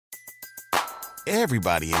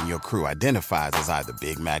Everybody in your crew identifies as either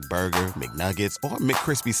Big Mac Burger, McNuggets, or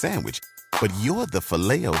McCrispy Sandwich. But you're the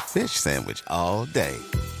Filet-O-Fish Sandwich all day.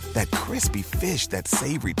 That crispy fish, that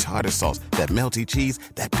savory tartar sauce, that melty cheese,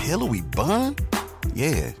 that pillowy bun.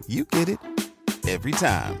 Yeah, you get it. Every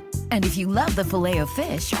time. And if you love the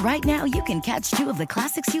Filet-O-Fish, right now you can catch 2 of the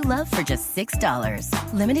classics you love for just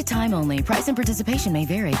 $6. Limited time only. Price and participation may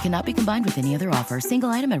vary. Cannot be combined with any other offer. Single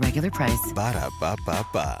item at regular price.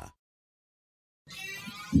 Ba-da-ba-ba-ba.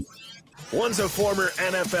 One's a former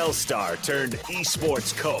NFL star turned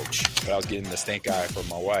esports coach. But I was getting the stink eye from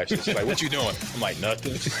my wife. She's like, "What you doing?" I'm like,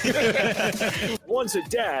 "Nothing." One's a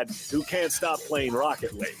dad who can't stop playing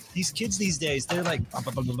Rocket League. These kids these days, they're like,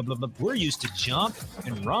 we're used to jump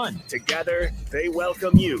and run. Together, they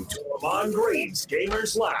welcome you to Amon Green's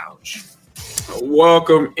Gamers Lounge.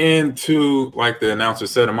 Welcome into, like the announcer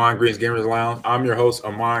said, Amon Green's Gamers Lounge. I'm your host,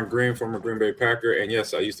 Amon Green, former Green Bay Packer. And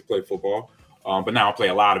yes, I used to play football. But now I play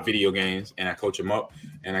a lot of video games, and I coach them up.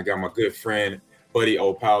 And I got my good friend, buddy,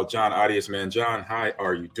 old pal, John Audius, man. John, how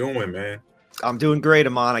are you doing, man? I'm doing great,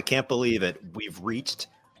 Amon. I can't believe it. We've reached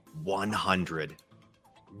 100.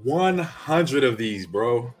 100 of these,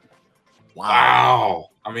 bro.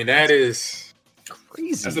 Wow. I mean, that is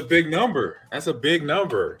crazy. That's a big number. That's a big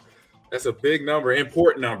number.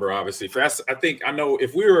 Important number, obviously. I know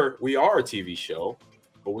if we are a TV show,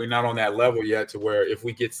 but we're not on that level yet to where if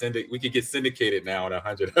we could get syndicated now in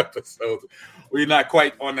 100 episodes. We're not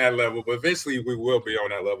quite on that level, but eventually we will be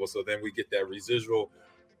on that level. So then we get that residual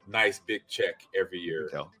nice big check every year.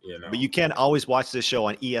 You know? But you can always watch this show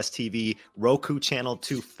on ESTV, Roku channel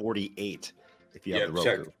 248 if you have the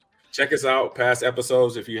Roku. Check us out, past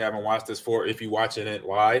episodes if you haven't watched this if you're watching it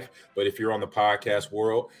live. But if you're on the podcast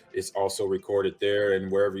world, it's also recorded there.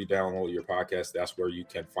 And wherever you download your podcast, that's where you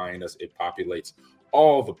can find us. It populates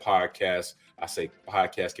all the podcasts,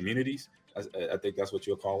 podcast communities. I think that's what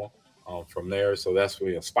you'll call them from there. So that's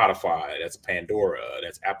where Spotify, that's Pandora,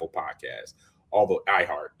 that's Apple Podcasts, all the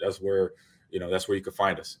iHeart. That's where you can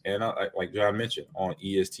find us. And like John mentioned, on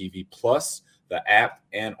ESTV Plus, the app,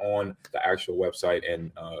 and on the actual website.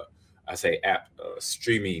 And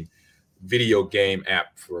streaming video game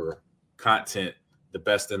app for content, the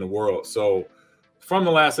best in the world. So from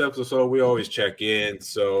the last episode, we always check in.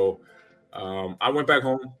 So I went back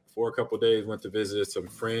home for a couple of days, went to visit some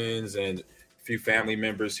friends and a few family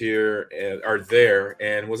members here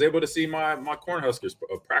and was able to see my Cornhuskers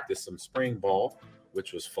practice some spring ball,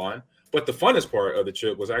 which was fun. But the funnest part of the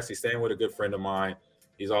trip was actually staying with a good friend of mine.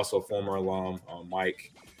 He's also a former alum,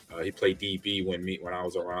 Mike. He played DB when I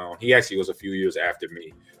was around. He actually was a few years after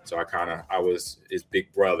me, so I was his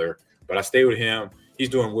big brother. But I stayed with him. He's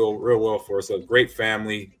doing real well for us. A great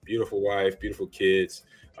family, beautiful wife, beautiful kids.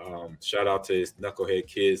 Shout out to his knucklehead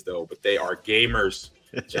kids though, but they are gamers,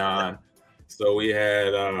 John. So we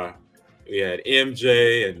had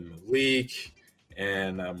MJ and Malik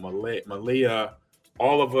and Malia.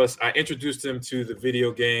 All of us. I introduced him to the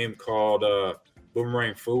video game called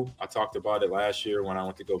Boomerang Fu. I talked about it last year when I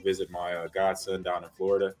went to go visit my godson down in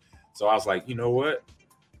Florida. So I was like, you know what?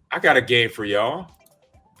 I got a game for y'all,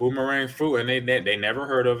 Boomerang Fu, and they never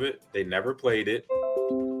heard of it. They never played it.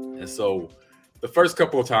 And so the first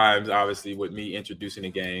couple of times, obviously, with me introducing the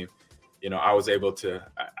game, I was able to.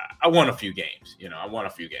 I won a few games.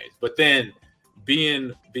 But then,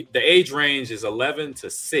 the age range is 11 to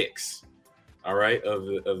 6, all right,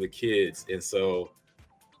 of the kids, and so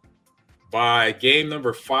by game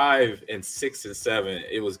number 5 and 6 and 7,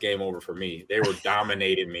 it was game over for me. They were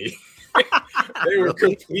dominating me. They were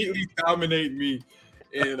completely dominating me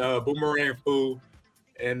in Boomerang Fu.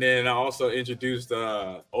 And then I also introduced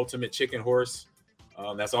Ultimate Chicken Horse.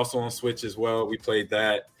 That's also on Switch as well. We played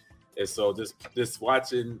that. And so just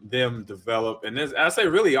watching them develop. And I say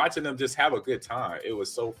really watching them just have a good time. It was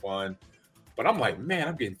so fun. But I'm like, man,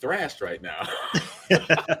 I'm getting thrashed right now.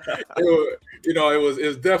 It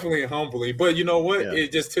was definitely humbling. But you know what? Yeah.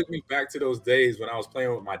 It just took me back to those days when I was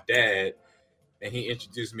playing with my dad. And he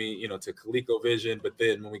introduced me, to ColecoVision. But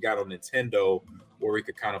then when we got on Nintendo, where we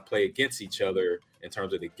could kind of play against each other in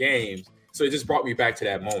terms of the games. So it just brought me back to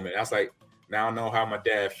that moment. I was like, now I know how my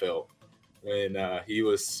dad felt when he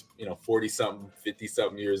was, 40-something,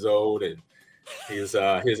 50-something years old. And his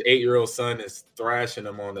 8-year-old son is thrashing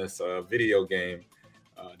him on this video game,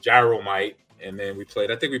 Gyromite. And then we played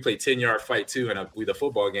 10-yard fight too, and with a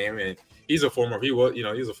football game. And he's a former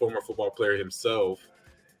football player himself.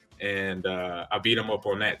 And I beat him up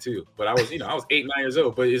on that too. But I was 8, 9 years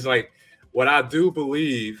old. But it's like, what I do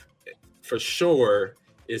believe for sure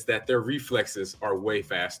is that their reflexes are way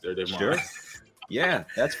faster than mine. Yeah,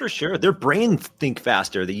 that's for sure. Their brains think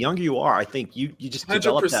faster. The younger you are, I think you just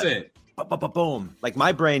 100%. boom. Like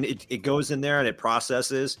my brain, it goes in there and it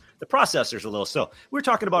processes. The processor's a little slow. We were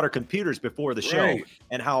talking about our computers before the show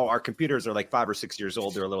and how our computers are like 5 or 6 years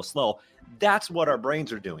old. They're a little slow. That's what our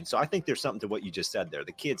brains are doing. So I think there's something to what you just said there.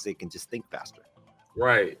 The kids, they can just think faster.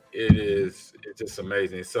 Right. It is. It's just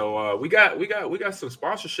amazing. So we got some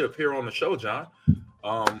sponsorship here on the show, John.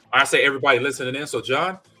 I say everybody listening in. So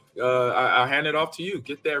John, I hand it off to you.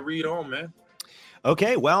 Get that read on, man.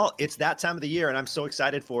 Okay, well, it's that time of the year, and I'm so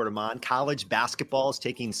excited for it, Amon. College basketball is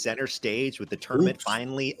taking center stage with the tournament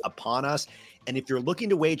finally upon us. And if you're looking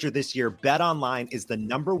to wager this year, BetOnline is the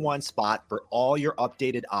 #1 spot for all your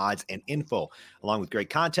updated odds and info, along with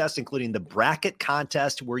great contests, including the bracket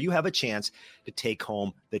contest, where you have a chance to take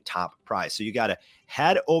home the top prize. So you got to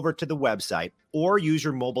head over to the website or use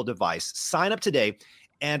your mobile device, sign up today,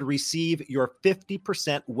 and receive your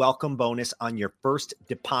 50% welcome bonus on your first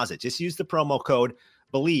deposit. Just use the promo code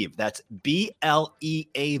BELIEVE. That's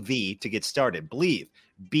BLEAV to get started. BELIEVE.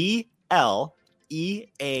 BLEAV.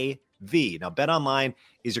 Now, BetOnline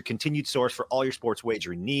is your continued source for all your sports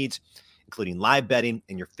wagering needs, including live betting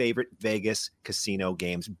and your favorite Vegas casino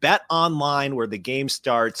games. BetOnline, where the game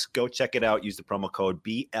starts. Go check it out. Use the promo code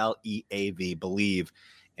BLEAV, BELIEVE,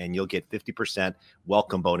 and you'll get 50%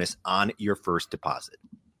 welcome bonus on your first deposit.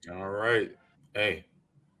 All right. Hey,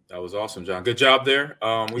 that was awesome, John. Good job there.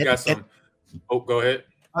 We got some. Go ahead.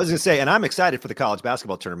 I was going to say, and I'm excited for the college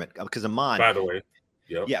basketball tournament because Amon. By the way.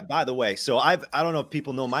 Yep. Yeah, by the way. So I don't know if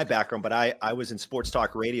people know my background, but I was in sports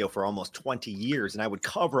talk radio for almost 20 years, and I would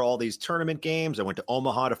cover all these tournament games. I went to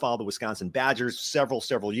Omaha to follow the Wisconsin Badgers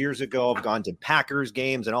several years ago. I've gone to Packers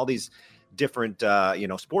games and all these different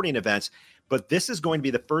sporting events. But this is going to be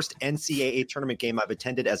the first NCAA tournament game I've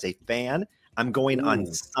attended as a fan. I'm going on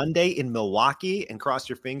Sunday in Milwaukee, and cross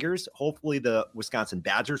your fingers. Hopefully the Wisconsin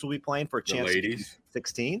Badgers will be playing for a chance. The ladies.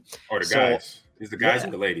 16. Or the guys. Is the guys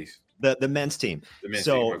and the ladies? The men's team.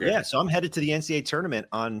 Team, okay. So I'm headed to the NCAA tournament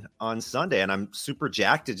on Sunday, and I'm super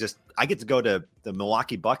jacked to I get to go to the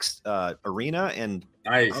Milwaukee Bucks arena, and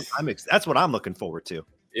nice. That's what I'm looking forward to.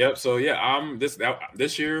 Yep. So yeah,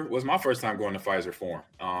 this year was my first time going to Pfizer Forum.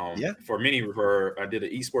 For many, I did an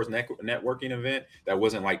esports networking event that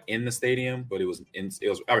wasn't like in the stadium, but it was in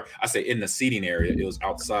the seating area. It was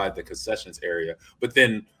outside the concessions area. But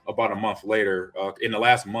then about a month later, in the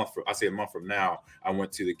last month, a month from now, I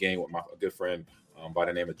went to the game with my good friend by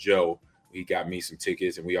the name of Joe. He got me some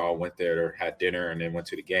tickets, and we all went there, had dinner, and then went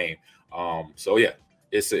to the game. So yeah.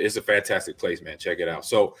 It's a fantastic place, man. Check it out.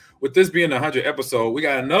 So with this being the 100th episode, we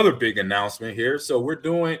got another big announcement here. So we're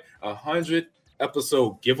doing a 100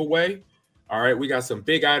 episode giveaway. All right. We got some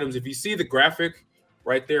big items. If you see the graphic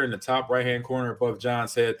right there in the top right-hand corner above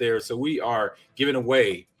John's head there. So we are giving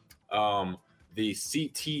away the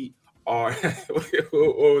CTR. I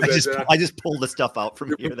just pulled the stuff out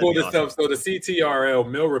from here. Awesome. So the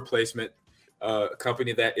CTRL meal replacement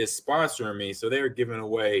company that is sponsoring me. So they're giving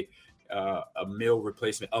away a meal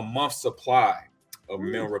replacement, a month supply of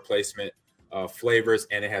meal replacement flavors,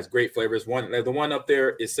 and it has great flavors. The one up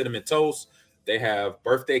there is cinnamon toast. They have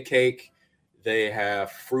birthday cake. They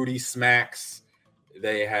have fruity smacks.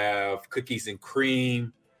 They have cookies and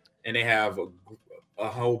cream, and they have a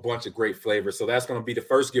whole bunch of great flavors. So that's going to be the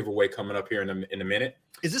first giveaway coming up here in a minute.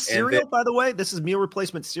 Is this cereal, by the way? This is meal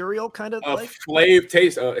replacement cereal, kind of like flavor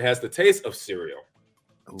taste. It has the taste of cereal.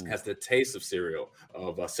 Has the taste of cereal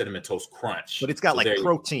of cinnamon toast crunch, but it's got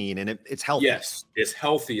protein and it's healthy. Yes, it's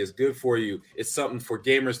healthy. It's good for you. It's something for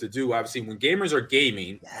gamers to do. Obviously, when gamers are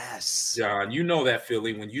gaming, yes, John, you know that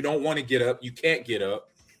feeling when you don't want to get up, you can't get up,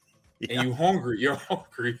 and you're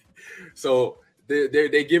hungry. So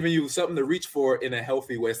they're giving you something to reach for in a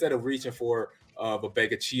healthy way instead of reaching for a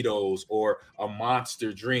bag of Cheetos or a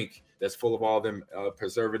Monster drink that's full of all them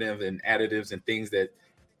preservatives and additives and things that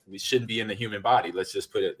we shouldn't be in the human body. Let's just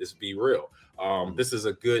let's be real. This is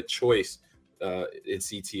a good choice in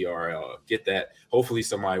CTRL. Get that. Hopefully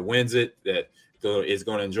somebody wins it that is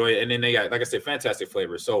going to enjoy it. And then they got, like I said, fantastic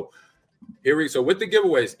flavors. So so with the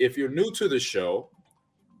giveaways, if you're new to the show,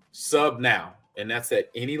 sub now. And that's at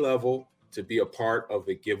any level to be a part of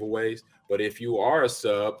the giveaways. But if you are a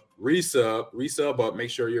sub, resub up, make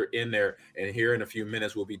sure you're in there. And here in a few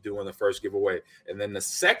minutes, we'll be doing the first giveaway. And then the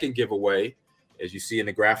second giveaway, as you see in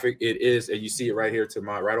the graphic, it is, and you see it right here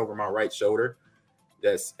right over my right shoulder.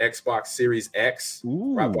 That's Xbox Series X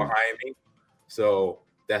right behind me. So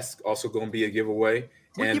that's also going to be a giveaway.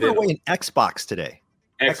 We're giving away an Xbox today.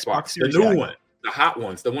 Xbox the new one, the hot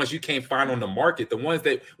ones, the ones you can't find on the market, the ones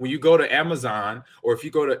that when you go to Amazon or if you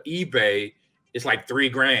go to eBay, it's like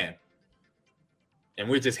 $3,000. And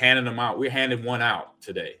we're just handing them out. We're handing one out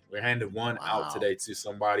today. We're handing one out today to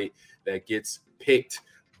somebody that gets picked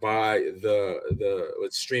by the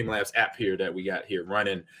Streamlabs app here that we got here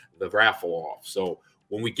running the raffle off. So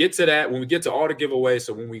when we get to that, when we get to all the giveaways,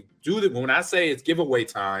 so when we do when I say it's giveaway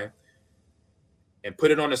time and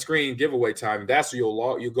put it on the screen, giveaway time, that's where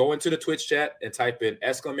you'll go into the Twitch chat and type in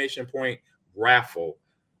 !raffle.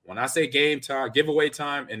 When I say game time, giveaway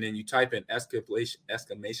time, and then you type in !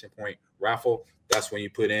 Raffle, that's when you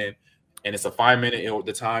put in, and it's a 5-minute.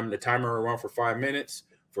 The timer will run for 5 minutes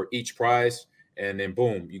for each prize, and then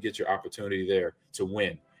boom, you get your opportunity there to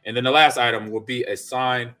win. And then the last item will be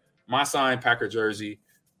my signed Packer jersey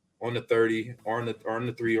on the 30, or on the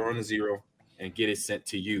 3, or on the 0, and get it sent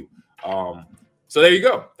to you. So there you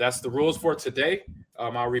go. That's the rules for today.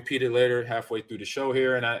 I'll repeat it later, halfway through the show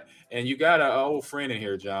here, and you got an old friend in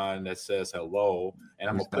here, John, that says hello, and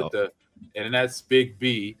I'm gonna put and that's Big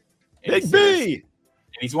B. Big B.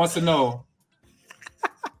 And he wants to know,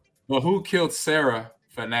 well, who killed Sarah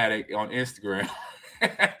Fanatic on Instagram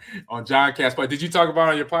on John Cast? But did you talk about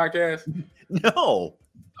it on your podcast? No.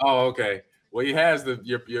 Oh, okay. Well, he has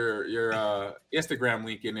your Instagram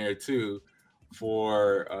link in there too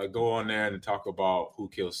for go on there and talk about who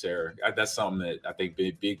killed Sarah. That's something that I think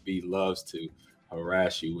Big B loves to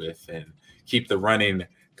harass you with and keep the running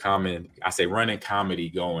comedy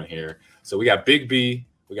going here. So we got Big B,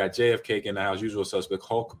 we got JFK in the house, usual suspect,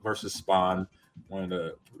 Hulk versus Spawn, one of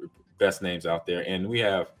the best names out there, and we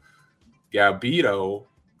have Gabito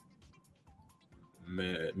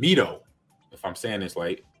Mito, if I'm saying this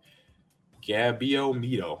right. Gabio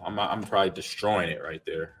Mito. I'm probably destroying it right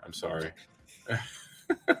there. I'm sorry.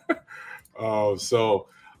 So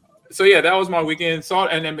yeah, that was my weekend.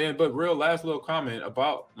 But real last little comment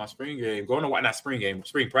about my spring game.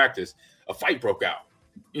 Spring practice. A fight broke out.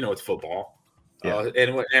 It's football. Yeah.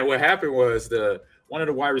 And what happened was one of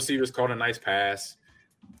the wide receivers caught a nice pass,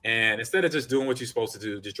 and instead of just doing what you're supposed to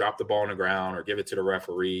do, just drop the ball on the ground or give it to the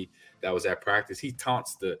referee that was at practice, he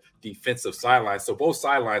taunts the defensive sideline. So both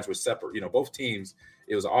sidelines were separate. Both teams.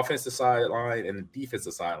 It was an offensive sideline and a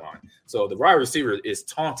defensive sideline. So the wide receiver is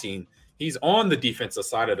taunting. He's on the defensive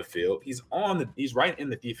side of the field. He's right in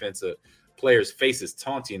the defensive players' faces,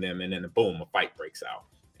 taunting them, and then boom, a fight breaks out.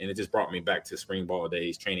 And it just brought me back to spring ball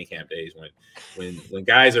days, training camp days, when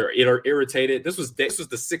guys are irritated. This was the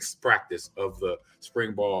 6th practice of the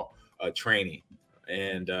spring ball training,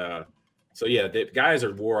 and so yeah, the guys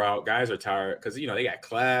are wore out. Guys are tired because they got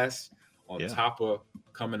class on top of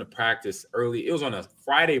coming to practice early. It was on a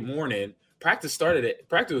Friday morning. Practice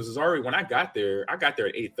was already, when I got there at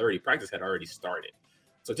 8:30. Practice had already started.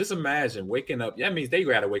 So just imagine waking up. That means they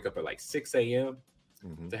got to wake up at like 6 a.m.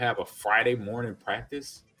 To have a Friday morning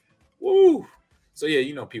practice. Woo! So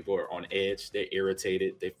yeah, people are on edge. They're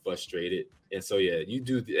irritated. They're frustrated. And so yeah, you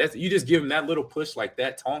just give them that little push like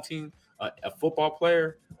that, taunting a football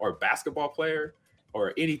player or a basketball player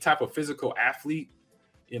or any type of physical athlete.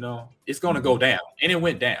 It's going to go down. And it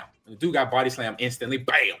went down. The dude got body slammed instantly.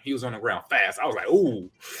 Bam! He was on the ground fast. I was like,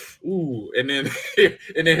 ooh. And then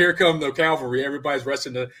here come the cavalry. Everybody's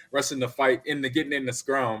rushing the fight, getting in the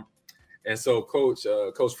scrum. And so Coach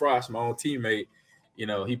Frost, my own teammate,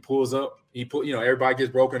 he pulls up. Everybody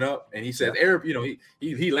gets broken up, and he says,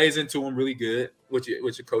 he lays into him really good, which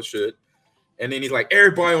a coach should. And then he's like,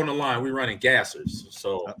 everybody on the line, we're running gassers.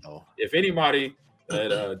 So if anybody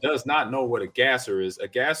that does not know what a gasser is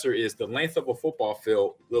the length of a football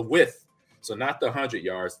field, the width. So not the 100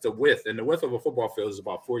 yards, the width. And the width of a football field is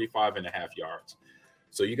about 45 and a half yards.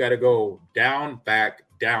 So you got to go down, back.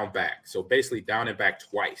 So basically down and back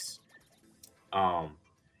twice. And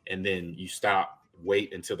then you stop,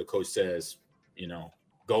 wait until the coach says,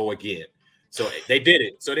 go again. So they did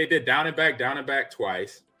it. So they did down and back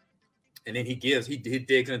twice. And then he digs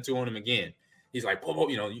into him again. He's like,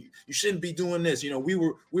 you shouldn't be doing this. We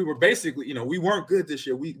were basically, we weren't good this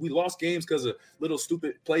year. We lost games because of little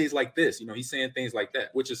stupid plays like this. He's saying things like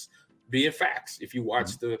that, which is being facts. If you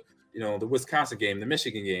watch the Wisconsin game, the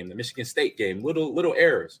Michigan game, the Michigan State game, little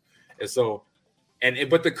errors. And so,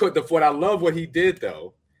 what I love what he did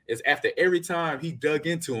though is after every time he dug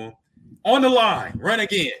into him, on the line, run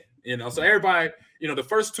again. So everybody, the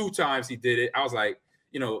first 2 times he did it, I was like,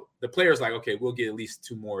 the player's like, okay, we'll get at least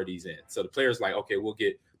 2 more of these in. So the player's like, okay, we'll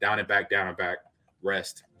get down and back,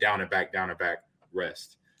 rest, down and back,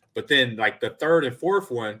 rest. But then like the 3rd and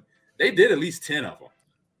 4th one, they did at least 10 of them.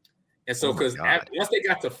 And so because once they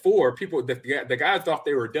got to 4, the guys thought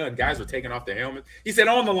they were done. Guys were taking off their helmets. He said,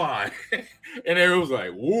 on the line. And everyone was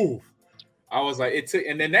like, woo. I was like,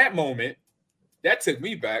 and then that moment, that took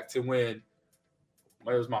me back to when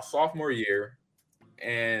it was my sophomore year,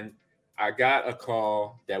 and I got a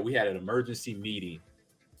call that we had an emergency meeting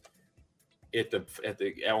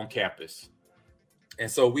on campus,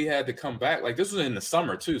 And so we had to come back. Like, this was in the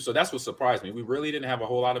summer too. So that's what surprised me. We really didn't have a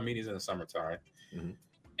whole lot of meetings in the summertime. Mm-hmm.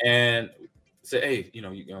 And said, hey, you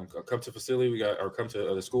know, come to facility. Come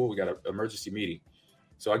to the school. We got an emergency meeting.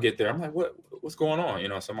 So I get there. I'm like, what's going on? You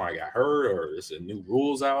know, somebody got hurt, or is it new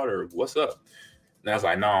rules out, or what's up? And I was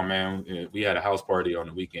like, no, man, we had a house party on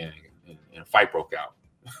the weekend and a fight broke out.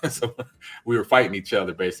 So we were fighting each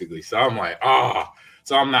other basically. So I'm like,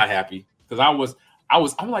 so I'm not happy because I'm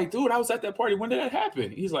like, dude, I was at that party. When did that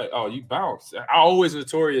happen? He's like, oh, you bounced. I was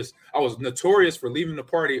notorious for leaving the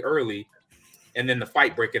party early and then the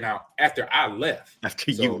fight breaking out after I left.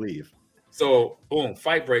 After you leave. So boom,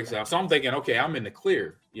 fight breaks out. So I'm thinking, okay, I'm in the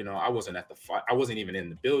clear. You know, I wasn't at the fight. I wasn't even in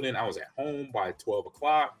the building. I was at home by 12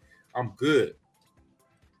 o'clock. I'm good.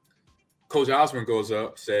 Coach Osborne goes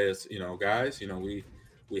up, says, you know, guys, you know, we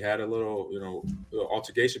had a little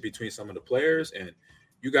altercation between some of the players, and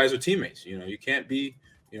you guys are teammates. You know, you can't be,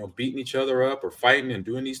 you know, beating each other up or fighting and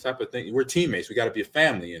doing these type of things. We're teammates. We got to be a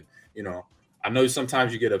family. And, you know, I know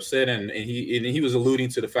sometimes you get upset, and he was alluding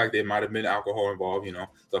to the fact that it might have been alcohol involved, you know,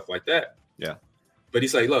 stuff like that. Yeah. But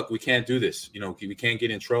he's like, look, we can't do this. You know, we can't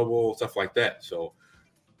get in trouble, stuff like that. So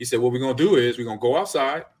he said, what we're going to do is we're going to go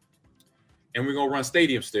outside and we're going to run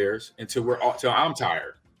stadium stairs until I'm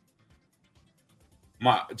tired.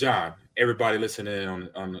 John, everybody listening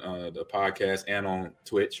on the podcast and on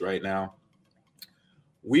Twitch right now,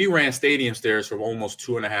 we ran stadium stairs for almost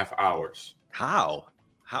 2.5 hours. How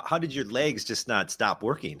did your legs just not stop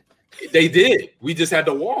working? They did. We just had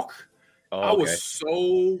to walk. Oh, I was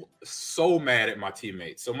so mad at my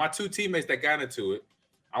teammates. So my two teammates that got into it,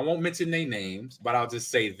 I won't mention their names, but I'll just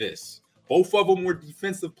say this. Both of them were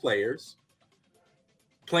defensive players.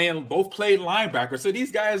 Both played linebacker. So these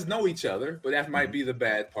guys know each other, but that might be the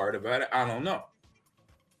bad part about it. I don't know.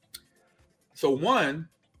 So one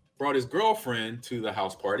brought his girlfriend to the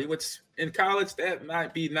house party, which in college that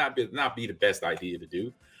might not be the best idea to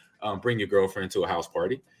do. Bring your girlfriend to a house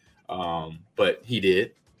party. But he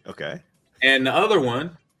did. Okay. And the other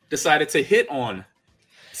one decided to hit on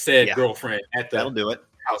said girlfriend at the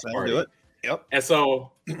house party. Do it. Yep. And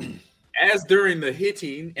so as during the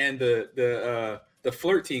hitting and the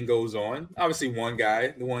flirting goes on, obviously the one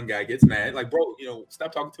guy gets mad, like, bro, you know,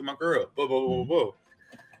 stop talking to my girl. Blah, blah, blah, blah.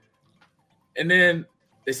 And then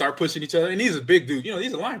they start pushing each other. And these are big dudes, you know,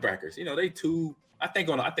 these are linebackers. You know, they I think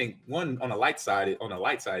one on the light side, on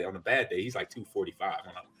a bad day, he's like 245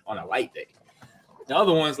 on a light day. The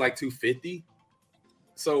other one's like 250.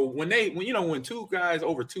 So when two guys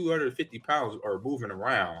over 250 pounds are moving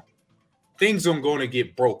around, things are going to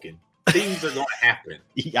get broken. Things are going to happen.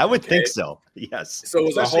 I would think so. Yes. So it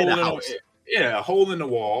was a hole in the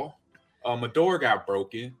wall. My door got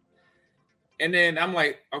broken. And then I'm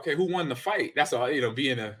like, okay, who won the fight? That's all, you know,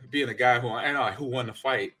 being a guy who won the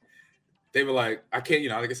fight. They were like, I can't, you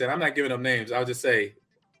know, like I said, I'm not giving up names. I'll just say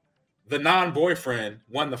the non-boyfriend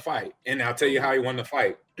won the fight. And I'll tell you how he won the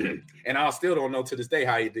fight. And I still don't know to this day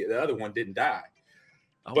how the other one didn't die.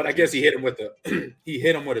 But I guess he hit him with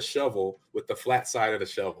a shovel with the flat side of the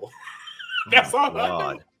shovel. That's all I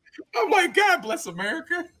know. I'm like, God bless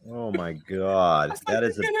America. Oh my God. That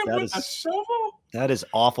is a shovel. That is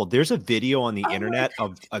awful. There's a video on the internet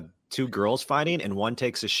of two girls fighting, and one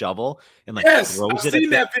takes a shovel and throws it. I've seen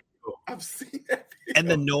that video. And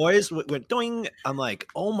the noise went doing. I'm like,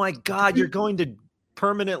 oh my God, you're going to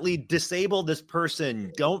permanently disable this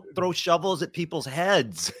person. Don't throw shovels at people's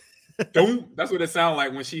heads. Don't. That's what it sounded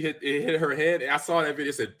like when she hit her head. And I saw that video.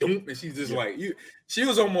 It said "don't," and she's just like you. She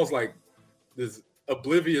was almost like this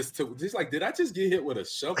oblivious to just like, did I just get hit with a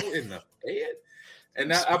shovel in the head?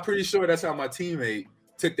 And I'm pretty sure that's how my teammate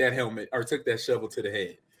took that helmet or took that shovel to the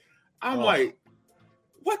head. I'm like,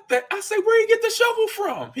 what the? I say, where did he get the shovel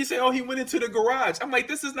from? He said, oh, he went into the garage. I'm like,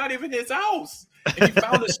 this is not even his house. And he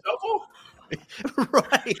found a shovel.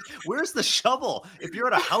 Right. Where's the shovel? If you're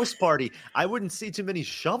at a house party, I wouldn't see too many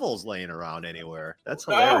shovels laying around anywhere. That's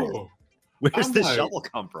hilarious. No. Where's the shovel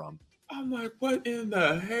come from? I'm like, what in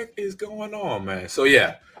the heck is going on, man? So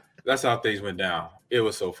yeah, that's how things went down. It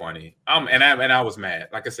was so funny. And I was mad.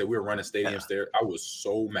 Like I said, we were running stadiums there. I was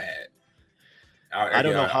so mad. I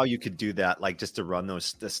don't know how you could do that, like just to run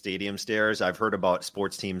the stadium stairs. I've heard about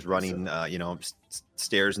sports teams running,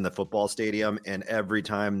 stairs in the football stadium, and every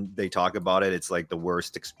time they talk about it, it's like the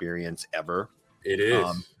worst experience ever. It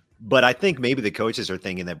is. But I think maybe the coaches are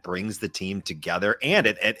thinking that brings the team together, and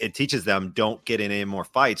it teaches them don't get in any more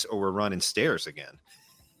fights, or we're running stairs again.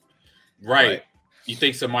 Right. You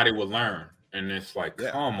think somebody will learn, and it's like,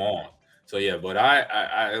 come on. So yeah, but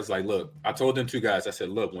I was like, look, I told them two guys, I said,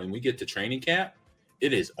 look, when we get to training camp,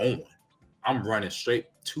 it is on. I'm running straight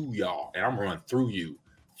to y'all, and I'm running through you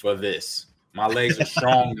for this. My legs are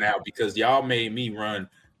strong now because y'all made me run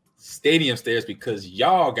stadium stairs because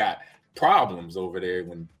y'all got problems over there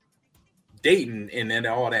when dating and then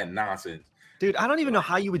all that nonsense. Dude, I don't even know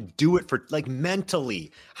how you would do it for like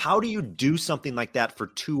mentally. How do you do something like that for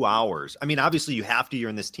 2 hours? I mean, obviously you have to.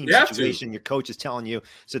 You're in this team situation. Your coach is telling you,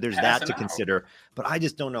 so there's that to consider. But I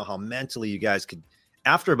just don't know how mentally you guys could.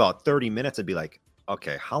 After about 30 minutes, I'd be like,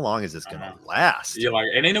 okay, how long is this going to last? You're like,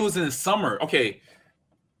 and then it was in the summer. Okay,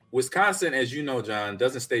 Wisconsin, as you know, John,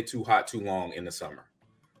 doesn't stay too hot too long in the summer.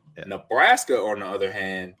 Yeah. Nebraska, on the other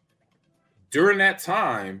hand, during that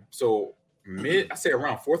time, so I say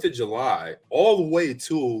around 4th of July, all the way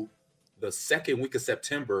to the second week of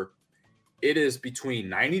September, it is between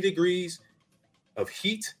 90 degrees of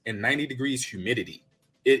heat and 90 degrees humidity.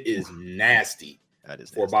 It is nasty. That is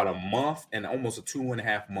for about a month and almost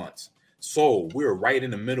 2.5 months. So we're right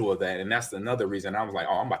in the middle of that. And that's another reason I was like,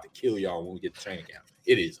 oh, I'm about to kill y'all when we get to training camp.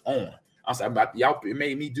 It is on. I was like, y'all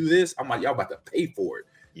made me do this. I'm like, y'all about to pay for it.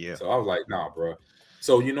 Yeah. So I was like, nah, bro.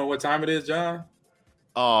 So you know what time it is, John?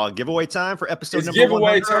 Giveaway time for episode it's number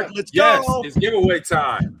giveaway 100. Time. Let's yes, go. It's giveaway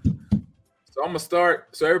time. So I'm gonna start.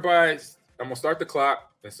 So everybody, I'm gonna start the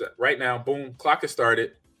clock. Right now, boom, clock is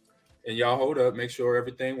started. And y'all hold up, make sure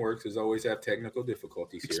everything works. There's always have technical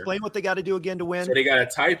difficulties here. Explain what they got to do again to win. So they got to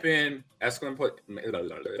type in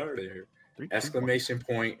exclamation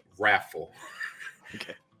point raffle.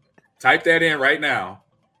 Okay. Type that in right now.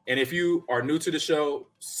 And if you are new to the show,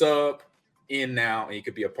 sub in now, and you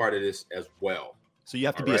could be a part of this as well. So you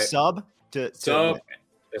have to be a sub to win.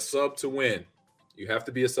 A sub to win. You have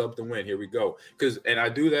to be a sub to win. Here we go. And I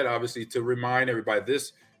do that obviously to remind everybody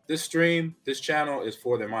this stream, this channel is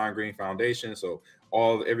for the Mind Green Foundation. So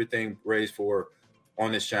everything raised for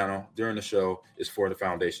on this channel during the show is for the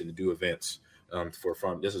foundation to do events for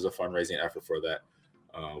fun. This is a fundraising effort for that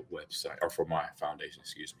website, or for my foundation,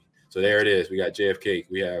 excuse me. So there it is. We got JFK.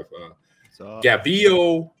 We have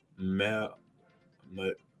Gambio Mito.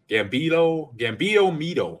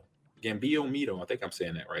 I think I'm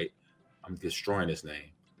saying that right. I'm destroying his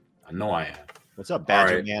name. I know I am. What's up,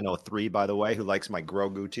 Badger Man 03, by the way, who likes my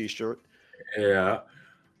Grogu t-shirt? Yeah,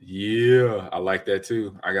 I like that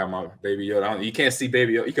too. I got my Baby Yoda. You can't see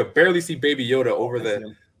Baby Yoda. You can barely see Baby Yoda over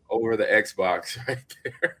the Xbox right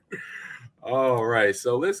there. All right,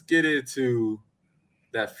 so let's get into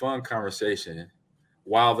that fun conversation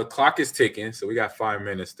while the clock is ticking. So we got 5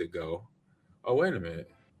 minutes to go. Oh, wait a minute.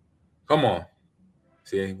 Come on.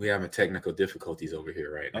 See, we're having technical difficulties over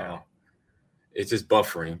here right now. It's just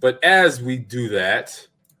buffering. But as we do that,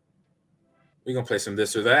 we're going to play some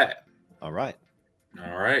this or that. All right.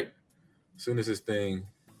 As soon as this thing.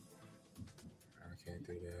 I can't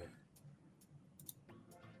do that.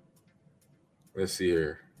 Let's see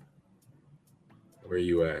here. Where are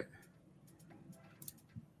you at?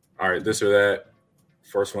 All right, this or that.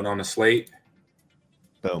 First one on the slate.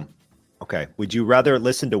 Boom. Okay. Would you rather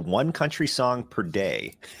listen to one country song per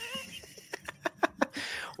day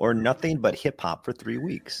or nothing but hip hop for 3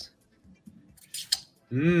 weeks?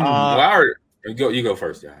 You go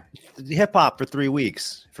first, John. Hip hop for 3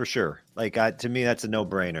 weeks for sure. Like to me, that's a no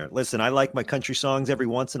brainer. Listen, I like my country songs every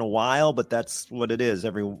once in a while, but that's what it is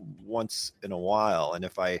every once in a while. And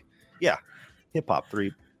if hip hop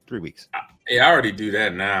 3 weeks. I already do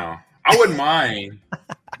that now. I wouldn't mind.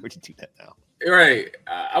 I already do that now. Right.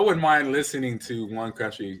 I wouldn't mind listening to one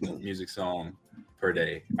country music song per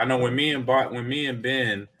day. I know when me and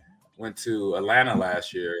Ben went to Atlanta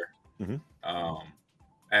last year, and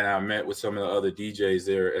I met with some of the other DJs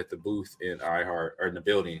there at the booth in iHeart or in the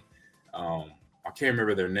building. I can't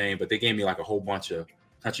remember their name, but they gave me like a whole bunch of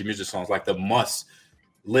country music songs, like the must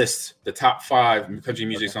list, the top 5 country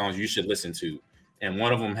music songs you should listen to. And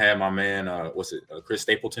one of them had my man, Chris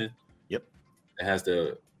Stapleton? Yep. It has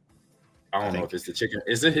I don't know if it's the chicken.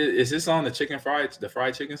 Is his song the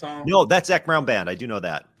fried chicken song? No, that's Zach Brown Band. I do know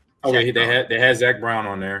that. Okay, they had Zach Brown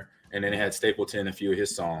on there, and then they had Stapleton, a few of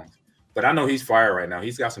his songs. But I know he's fire right now.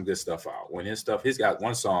 He's got some good stuff out. He's got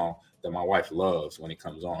one song that my wife loves when it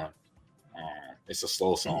comes on. It's a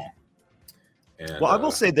slow song. And, I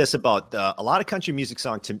will say this about a lot of country music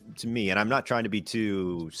songs to me, and I'm not trying to be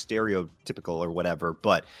too stereotypical or whatever,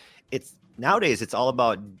 but nowadays it's all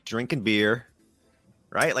about drinking beer,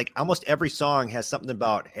 right? Like almost every song has something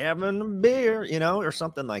about having a beer, or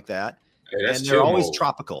something like that. Hey, and they're always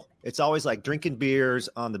tropical. It's always like drinking beers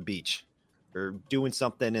on the beach or doing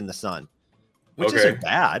something in the sun, which isn't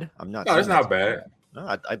bad. I'm not. No, it's not bad.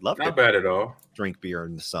 No, I'd love not bad at all. Drink beer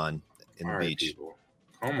in the sun in the beach. People.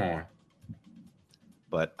 Come on.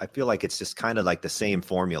 But I feel like it's just kind of like the same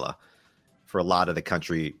formula for a lot of the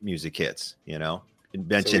country music hits, You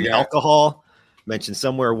mentioned alcohol, mentioned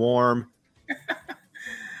somewhere warm,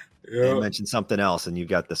 They mentioned something else, and you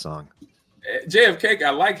got the song. JFK, I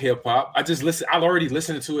like hip hop. I already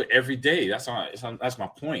listen to it every day. That's my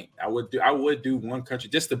point. I would do one country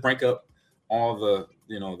just to break up all the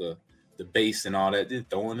the bass and all that. Just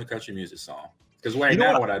throw in the country music song. Because what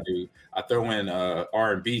I do, I throw in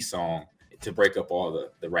R&B song to break up all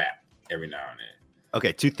the rap every now and then.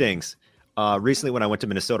 Okay, two things. Recently, when I went to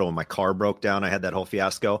Minnesota, when my car broke down, I had that whole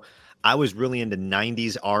fiasco. I was really into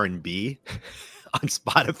 90s R&B on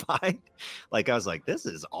Spotify. Like, I was like, this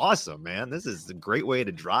is awesome, man. This is a great way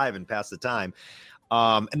to drive and pass the time.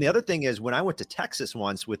 And the other thing is, when I went to Texas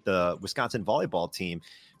once with the Wisconsin volleyball team,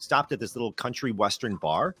 stopped at this little country western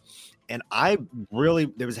bar, and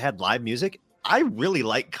had live music. I really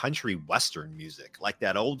like country western music, like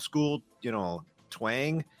that old school,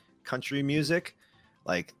 twang country music.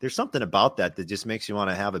 Like, there's something about that just makes you want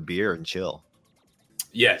to have a beer and chill.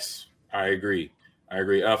 Yes, I agree.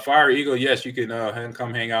 Fire Eagle, yes, you can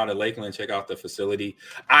come hang out at Lakeland, check out the facility.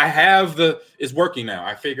 It's working now.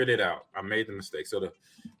 I figured it out. I made the mistake. So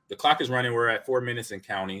the clock is running. We're at 4 minutes and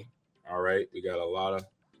counting. All right. We got a lot of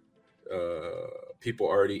people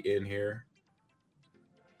already in here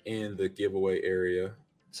in the giveaway area.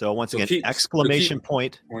 So once again, exclamation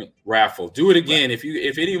point raffle. Do it again. Right.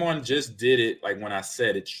 If anyone just did it, like when I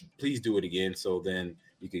said it, please do it again. So then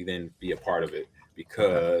you can then be a part of it,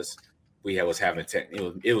 because it was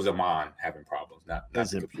Amon having problems, not the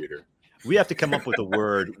computer. We have to come up with a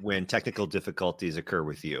word when technical difficulties occur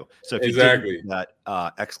with you. So if you do that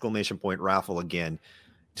exclamation point raffle again,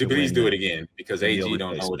 please do it again, because AG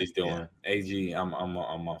don't know what he's doing. Yeah. AG,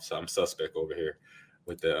 I'm suspect over here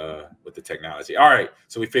with the technology. All right,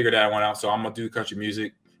 so we figured that one out. So I'm gonna do country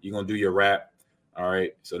music. You're gonna do your rap. All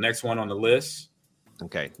right. So next one on the list.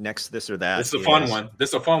 Okay. Next, this or that. This is a fun one.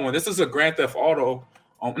 This is a Grand Theft Auto.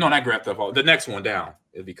 No, not Grand Theft Auto. The next one down.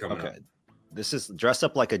 It'll be coming up. This is dress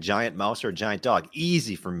up like a giant mouse or a giant dog.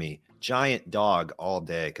 Easy for me. Giant dog all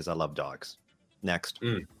day, because I love dogs. Next.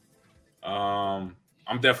 I'm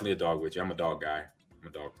definitely a dog with you. I'm a dog guy. I'm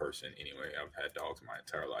a dog person anyway. I've had dogs my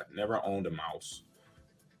entire life. Never owned a mouse.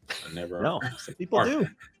 No, some people do.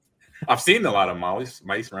 I've seen a lot of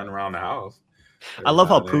mice run around the house. I love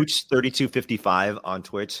how Pooch 3255 on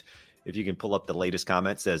Twitch, if you can pull up the latest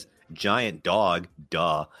comment, says giant dog,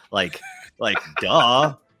 duh. Like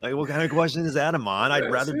duh. Like, what kind of question is that, Amon?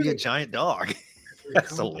 I'd rather be a giant dog.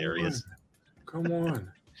 That's hilarious. Come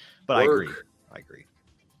on. But I agree.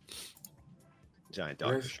 Giant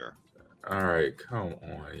dog for sure. All right, come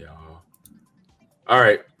on, y'all. All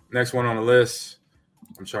right, next one on the list.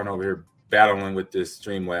 I'm trying over here battling with this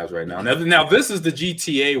Streamlabs right now. Now this is the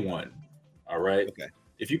GTA one. All right. Okay.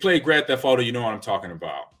 If you play Grand Theft Auto, you know what I'm talking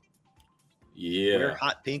about. Yeah. Wear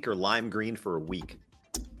hot pink or lime green for a week.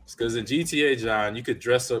 It's because in GTA, John, you could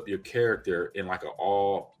dress up your character in like an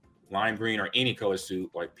all lime green or any color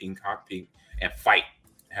suit, like pink, hot pink, and fight.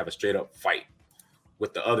 Have a straight up fight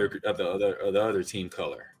with the other team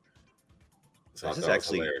color. So it's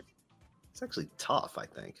actually tough, I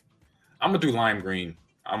think. I'm gonna do lime green.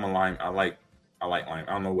 I'm a lime. I like lime.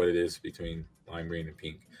 I don't know what it is between lime green and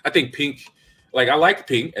pink. I think pink, like I like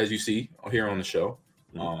pink, as you see here on the show.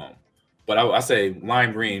 But I say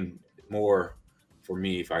lime green more for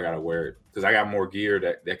me if I gotta wear it, because I got more gear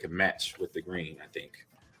that can match with the green, I think.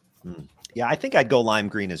 Yeah, I think I'd go lime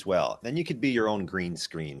green as well. Then you could be your own green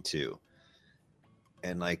screen too.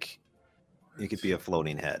 And like you could be a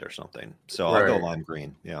floating head or something. So I'll go lime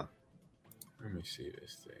green. Yeah. Let me see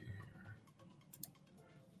this thing here.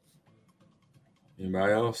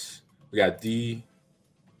 Anybody else? We got DP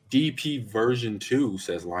version 2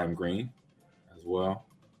 says lime green as well.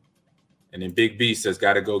 And then Big B says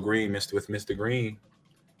gotta go green, with Mr. Green.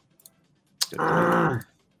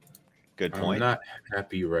 Good point. I'm not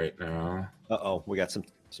happy right now. We got some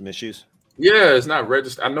issues. Yeah, it's not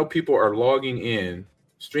registered. I know people are logging in.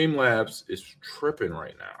 Streamlabs is tripping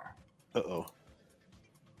right now.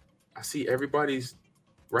 I see everybody's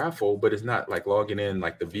raffle, but it's not like logging in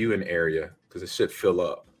like the viewing area, because it should fill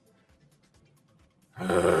up.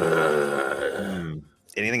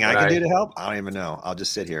 Anything I can do to help? I don't even know. I'll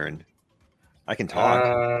just sit here and I can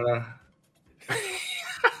talk.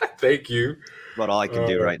 Thank you. About all I can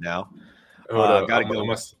do right now. I'm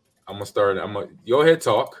gonna start. Go ahead,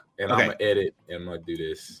 talk, and I'm gonna edit, and I'm gonna do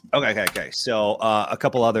this. Okay. So a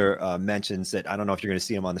couple other mentions that I don't know if you're gonna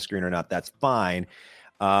see them on the screen or not. That's fine.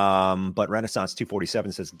 But Renaissance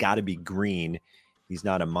 247 says gotta be green. He's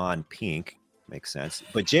not Amon pink. Makes sense.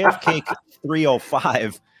 But JFK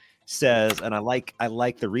 305 says, and I like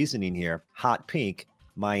the reasoning here. Hot pink,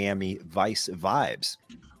 Miami Vice vibes.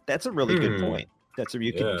 That's a really good point.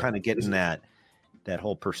 You can kind of get in that that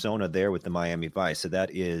whole persona there with the Miami Vice. So that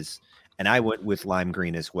is, and I went with lime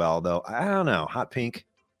green as well, though. I don't know, hot pink.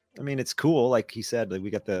 I mean, it's cool. Like he said, like we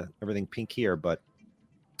got everything pink here, but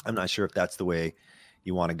I'm not sure if that's the way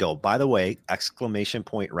you want to go. By the way, exclamation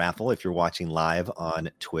point raffle. If you're watching live on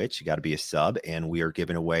Twitch, you got to be a sub, and we are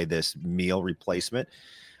giving away this meal replacement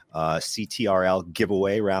CTRL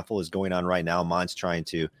giveaway raffle is going on right now. Mon's trying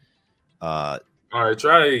to. All right,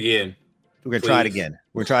 try it again. We're gonna try it again.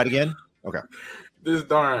 We're gonna try it again. Okay. This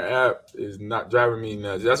darn app is not driving me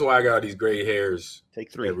nuts. That's why I got these gray hairs.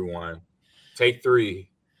 Take 3, everyone. Take 3.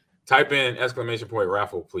 Type in exclamation point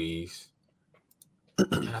raffle, please.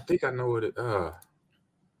 I think I know what it. I'm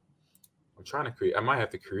trying to create. I might have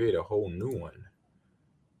to create a whole new one.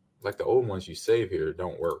 Like the old ones you save here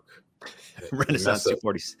don't work. Renaissance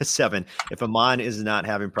 247. If Amon is not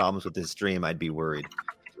having problems with this stream, I'd be worried.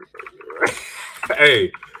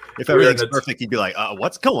 Hey, if everything's perfect, you'd be like,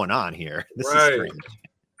 what's going on here? This is strange.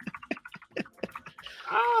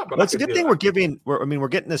 But it's a good thing we're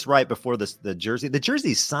getting this right before the jersey. The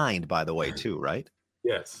jersey's signed, by the way, too, right?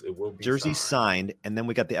 Yes, it will be. Jersey signed, and then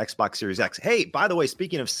we got the Xbox Series X. Hey, by the way,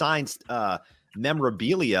 speaking of signed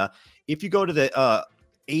memorabilia, if you go to the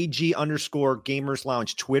AG_Gamers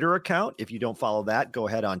Lounge Twitter account, if you don't follow that, go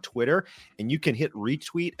ahead on Twitter, and you can hit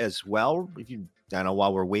retweet as well. If you, I don't know,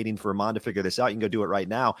 while we're waiting for Amon to figure this out, you can go do it right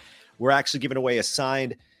now. We're actually giving away a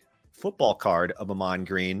signed football card of Amon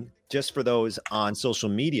Green just for those on social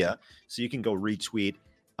media. So you can go retweet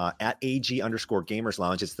at AG_Gamers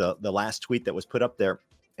Lounge. It's the last tweet that was put up there,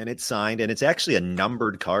 and it's signed, and it's actually a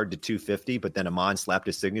numbered card to 250, but then Amon slapped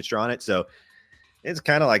his signature on it. So it's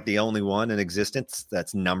kind of like the only one in existence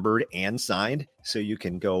that's numbered and signed. So you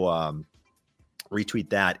can go retweet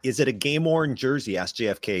that. Is it a game-worn jersey? Asked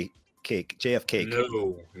JFK.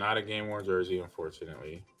 No, not a game-worn jersey,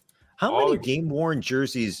 unfortunately. How many game-worn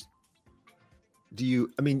jerseys do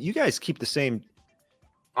you? I mean, you guys keep the same.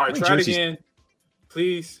 All right, try it again,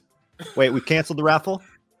 please. Wait, we canceled the raffle?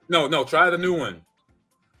 No, try the new one.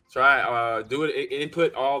 Do it.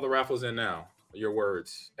 Input all the raffles in now. Your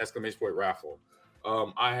words, exclamation point raffle.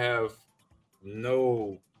 I have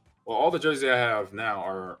all the jerseys I have now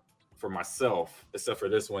are for myself, except for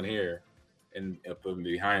this one here and up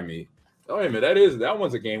behind me. Oh, wait a minute, that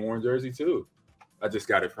one's a game-worn jersey too. I just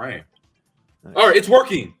got it framed. Nice. All right, it's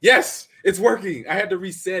working. Yes, it's working. I had to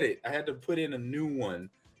reset it. I had to put in a new one.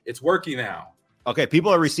 It's working now. Okay,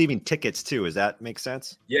 people are receiving tickets too. Does that make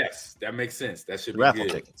sense? Yes, that makes sense. That should be raffle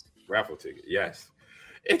good. Tickets. Raffle ticket. Yes,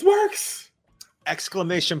 it works.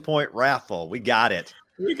 Exclamation point raffle. We got it.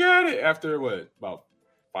 We got it after what?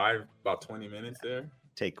 About 20 minutes there.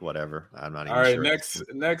 Take whatever. I'm not even all right, sure.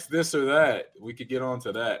 next this or that. We could get on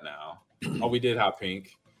to that now. Oh, we did hot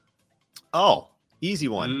pink. Oh, easy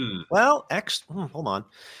one. Well, hold on.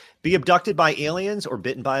 Be abducted by aliens or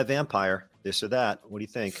bitten by a vampire. This or that. What do you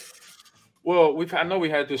think? Well, I know we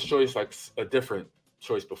had this choice, like a different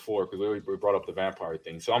choice before, because we brought up the vampire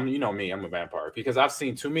thing. So I'm a vampire because I've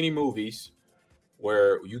seen too many movies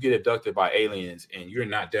where you get abducted by aliens and you're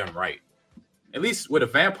not done right. At least with a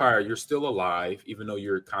vampire, you're still alive, even though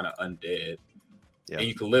you're kind of undead, and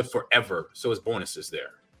you can live forever. So it's bonuses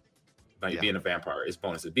there. Like being a vampire, it's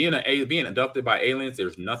bonuses. Being abducted by aliens,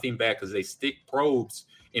 there's nothing bad because they stick probes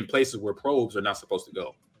in places where probes are not supposed to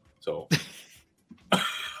go. So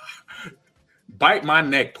bite my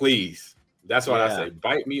neck, please. That's what I say.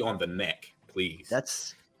 Bite me on the neck, please. At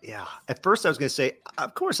first, I was going to say,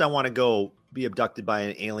 of course, I want to go be abducted by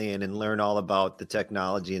an alien and learn all about the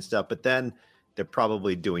technology and stuff. But then they're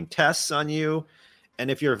probably doing tests on you.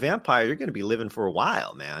 And if you're a vampire, you're going to be living for a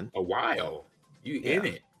while, man. A while. In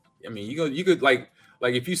it. I mean, you could like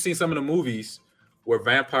if you've seen some of the movies where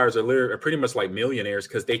vampires are pretty much like millionaires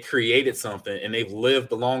because they created something and they've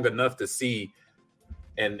lived long enough to see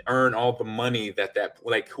and earn all the money that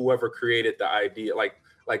like whoever created the idea, like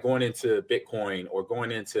going into Bitcoin or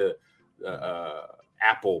going into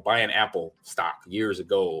Apple, buying Apple stock years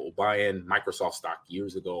ago, buying Microsoft stock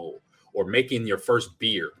years ago, or making your first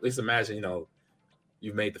beer. At least imagine,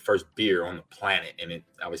 you've made the first beer on the planet and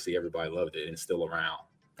obviously everybody loved it and it's still around.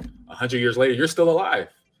 100 years later, you're still alive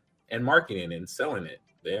and marketing and selling it.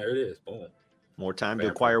 There it is. Boom. More time to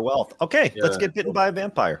acquire wealth. Okay, let's get bitten by a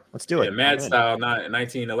vampire. Let's do it. Mad Style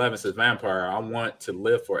 1911 says, vampire, I want to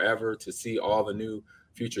live forever to see all the new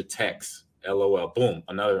future techs. LOL. Boom.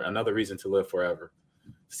 Another reason to live forever.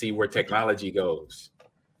 See where technology goes.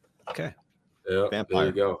 Okay. Yep, vampire. There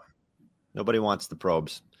you go. Nobody wants the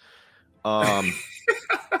probes.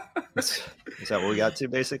 Is that what we got to,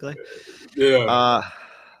 basically? Yeah.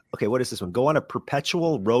 Okay, what is this one? Go on a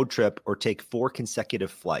perpetual road trip or take 4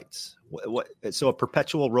 consecutive flights. So a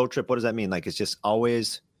perpetual road trip, what does that mean? Like it's just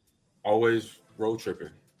always road tripping.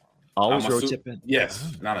 Always road tripping?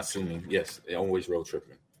 Yes, not assuming. Yes, always road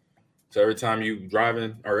tripping. So every time you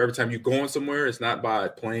driving or every time you going somewhere, it's not by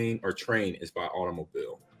plane or train, it's by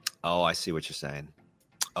automobile. Oh, I see what you're saying.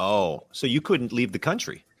 Oh, so you couldn't leave the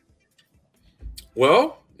country.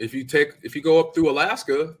 Well, if you go up through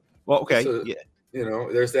Alaska, well, okay, yeah. You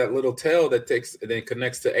know, there's that little tail that then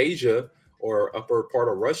connects to Asia or upper part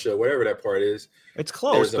of Russia, whatever that part is. It's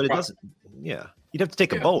close, but it doesn't. Yeah, you'd have to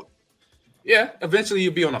take a boat. Yeah, eventually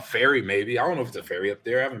you'll be on a ferry, maybe. I don't know if it's a ferry up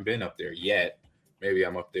there. I haven't been up there yet. Maybe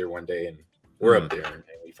I'm up there one day and we're up there and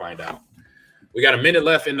we find out. We got a minute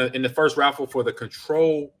left in the first raffle for the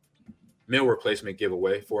Control meal replacement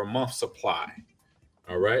giveaway for a month's supply.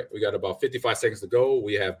 All right, we got about 55 seconds to go.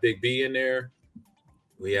 We have Big B in there.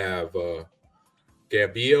 We have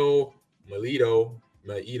Gabio,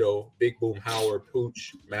 Maito, Big Boom Howard,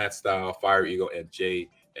 Pooch, Mad Style, Fire Eagle, and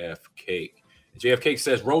JF Cake. JF Cake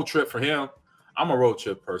says road trip for him. I'm a road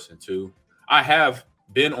trip person too. I have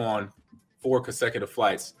been on 4 consecutive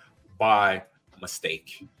flights by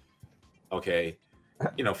mistake. Okay.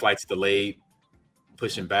 You know, flights delayed,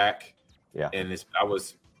 pushing back. Yeah. And I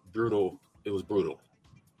was brutal. It was brutal.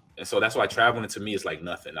 And so that's why traveling to me is like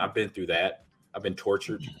nothing. I've been through that. I've been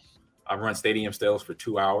tortured. I've run stadium sales for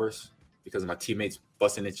 2 hours because of my teammates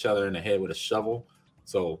busting each other in the head with a shovel.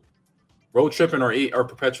 So road tripping or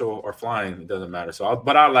perpetual or flying, it doesn't matter.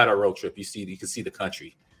 But I like a road trip. You can see the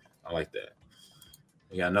country. I like that.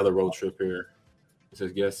 We got another road trip here. It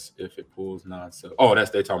says, guess if it pulls non-sub. Oh, they're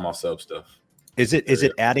talking about sub stuff. Is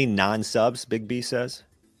it adding non-subs? Big B says.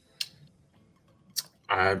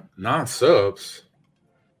 Non-subs.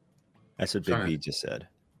 That's what Big B just said.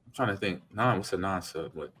 I'm trying to think. What's a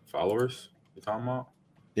non-sub? What, followers you talking about?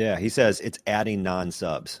 Yeah, he says it's adding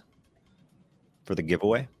non-subs for the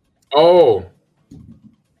giveaway. Oh.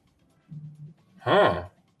 Huh.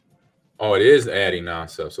 Oh, it is adding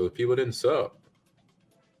non-sub. So the people didn't sub.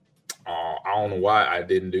 Oh, I don't know why I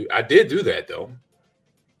did do that though.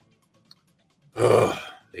 Ugh,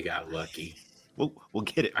 they got lucky. We'll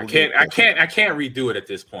get it. I can't redo it at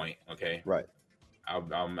this point. Okay. Right. I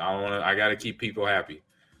got to keep people happy.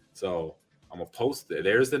 So I'm gonna post it.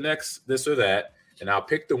 There's the next this or that, and I'll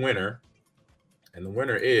pick the winner. And the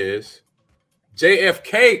winner is JF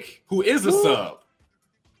Cake, who is a sub.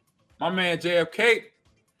 My man JF Cake.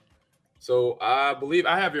 So I believe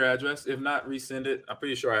I have your address. If not, resend it. I'm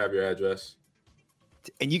pretty sure I have your address.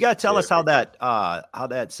 And you got to tell us how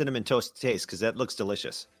that cinnamon toast tastes, because that looks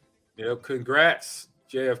delicious. Congrats,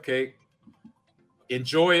 JF Cake.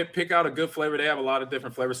 Enjoy it. Pick out a good flavor. They have a lot of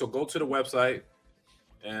different flavors. So go to the website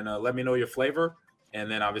and let me know your flavor, and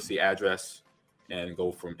then obviously address, and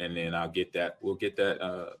then I'll get that. We'll get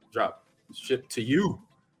that drop shipped to you.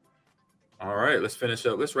 All right, let's finish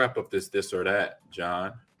up. Let's wrap up this or that,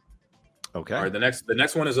 John. Okay. All right, the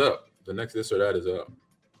next one is up. The next this or that is up.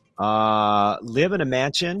 Live in a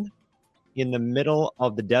mansion in the middle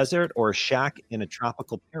of the desert or a shack in a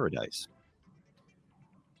tropical paradise.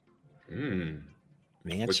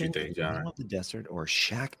 Mansion. What you think, John? In the middle of the desert or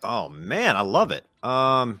shack? Oh man, I love it.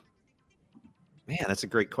 Man, that's a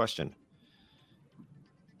great question.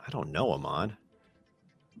 I don't know, Amon.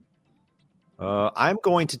 I'm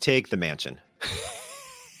going to take the mansion.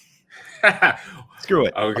 Screw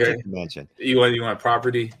it. Okay. Mansion. You want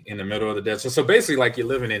property in the middle of the desert. So basically, like you're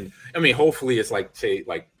living in. I mean, hopefully, it's like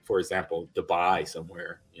for example, Dubai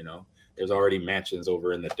somewhere. You know, there's already mansions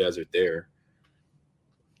over in the desert there.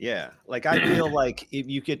 Yeah, like I feel like if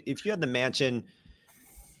you had the mansion,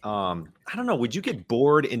 I don't know, would you get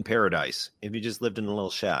bored in paradise if you just lived in a little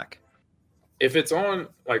shack? If it's on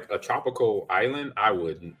like a tropical island, I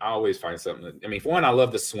wouldn't. I always find something. I mean, for one, I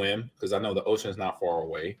love to swim because I know the ocean's not far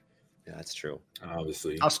away. Yeah, that's true.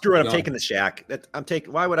 Obviously, I'll screw it. I'm taking the shack.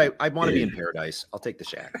 Why would I want to be in paradise? I'll take the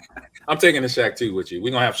shack. I'm taking the shack too with you.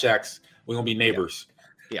 We're gonna have shacks. We're gonna be neighbors.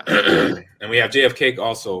 Yeah. And we have JF Cake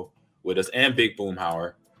also with us, and Big Boom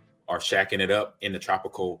Howard are shacking it up in the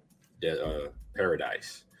tropical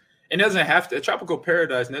paradise. It doesn't have to. A tropical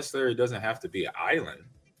paradise necessarily doesn't have to be an island,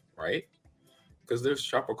 right? Because there's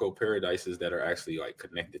tropical paradises that are actually like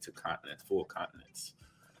connected to continents, full continents.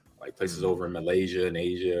 Like places over in Malaysia and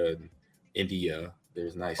Asia and India.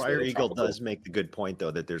 There's nice. Fire Eagle does make the good point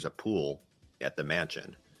though that there's a pool at the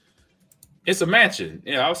mansion. It's a mansion.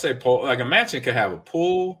 Yeah, I would say like a mansion could have a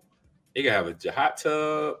pool. It could have a hot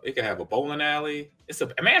tub. It could have a bowling alley. It's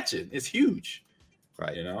a mansion. It's huge.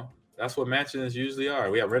 Right. You know, that's what mansions usually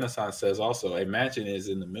are. We have Renaissance says also a mansion is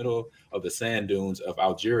in the middle of the sand dunes of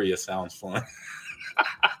Algeria. Sounds fun.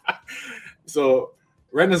 So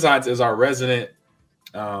Renaissance is our resident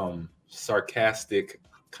sarcastic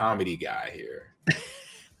comedy guy here.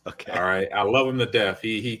 Okay. All right. I love him to death.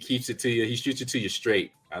 He keeps it to you. He shoots it to you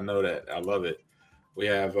straight. I know that. I love it. We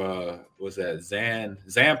have what's that?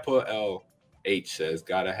 Zampa LH says,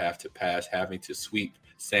 gotta have to pass having to sweep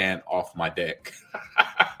sand off my deck.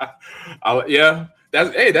 Yeah.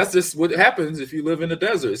 That's just what happens if you live in the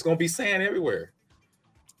desert. It's gonna be sand everywhere.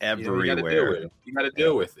 Everywhere. You gotta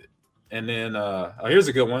deal with it. And then here's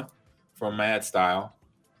a good one from Mad Style.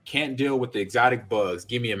 Can't deal with the exotic bugs.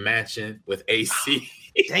 Give me a mansion with AC.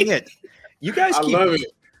 Dang it. You guys love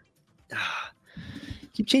it.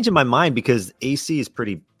 Keep changing my mind because AC is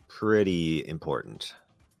pretty important.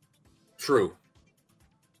 True.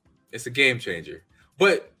 It's a game changer.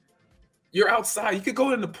 But you're outside. You could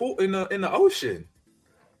go in the pool in the ocean.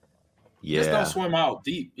 Yeah. Just don't swim out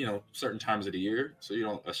deep, certain times of the year.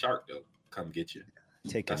 So a shark don't come get you.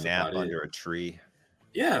 Take a nap under a tree.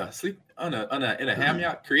 Yeah, sleep in a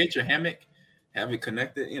hammock. Create your hammock, have it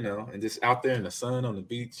connected, and just out there in the sun on the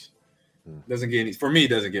beach. Doesn't get any. For me,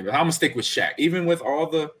 doesn't get. I'm gonna stick with Shaq, even with all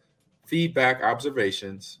the feedback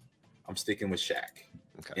observations. I'm sticking with Shaq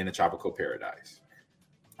in a tropical paradise.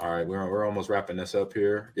 All right, we're almost wrapping this up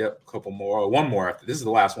here. Yep, a couple more. One more after this is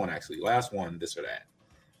the last one actually. Last one, this or that.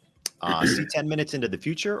 See 10 minutes into the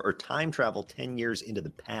future or time travel 10 years into the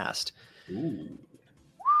past. Ooh.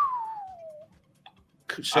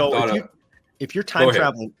 So if you're time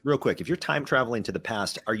traveling real quick, if you're time traveling to the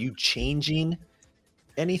past, are you changing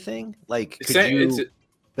anything? Like, could you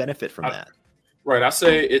benefit from that? Right. I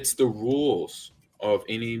say it's the rules of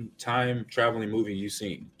any time traveling movie you've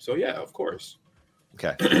seen. So yeah, of course.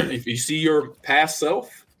 Okay. If you see your past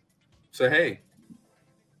self, say, hey,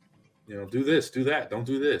 do this, do that, don't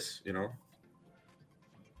do this,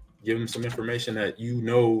 give them some information that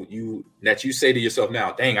that you say to yourself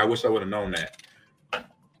now, dang, I wish I would have known that.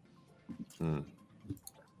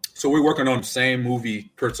 So we're working on the same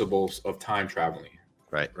movie principles of time traveling.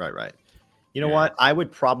 Right. You know what? I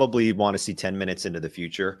would probably want to see 10 minutes into the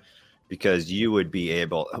future because you would be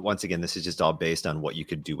able, once again, this is just all based on what you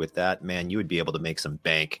could do with that. Man, you would be able to make some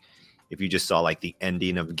bank if you just saw like the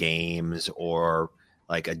ending of games or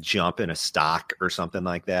like a jump in a stock or something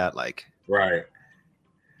like that. Like, right.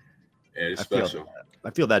 Yeah, it's special. I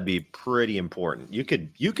feel that'd be pretty important. You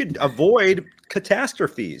could avoid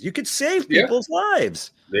catastrophes. You could save people's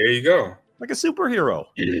lives. There you go. Like a superhero.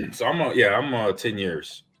 So I'm 10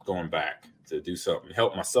 years going back to do something,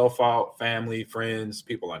 help myself out, family, friends,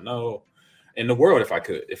 people I know, in the world. If I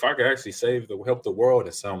could actually help the world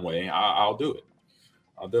in some way, I'll do it.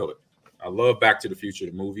 I'll do it. I love Back to the Future,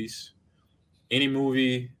 the movies. Any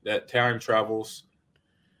movie that time travels,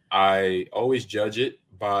 I always judge it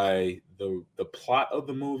by the plot of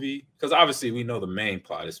the movie, because obviously we know the main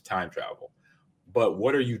plot is time travel, but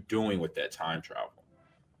what are you doing with that time travel?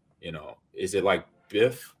 Is it like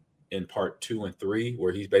Biff in part 2 and 3,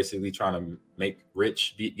 where he's basically trying to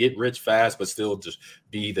get rich fast, but still just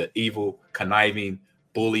be the evil, conniving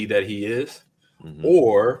bully that he is? Mm-hmm.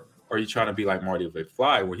 Or are you trying to be like Marty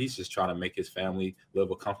McFly, where he's just trying to make his family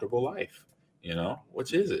live a comfortable life?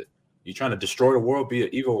 Which is it? You trying to destroy the world, be an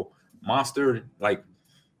evil monster like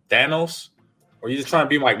Thanos, or you just trying to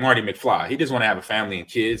be like Marty McFly? He just want to have a family and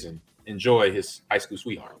kids and enjoy his high school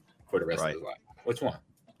sweetheart for the rest of his life. Which one?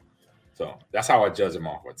 So that's how I judge him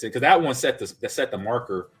off. Because that one set the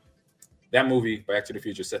marker. That movie, Back to the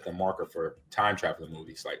Future, set the marker for time traveling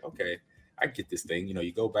movies. Like, okay, I get this thing.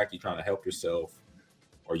 You go back, you're trying to help yourself,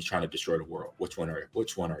 or you're trying to destroy the world. Which one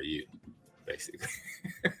are you, basically?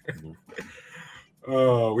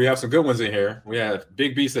 We have some good ones in here. We have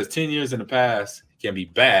Big B says 10 years in the past can be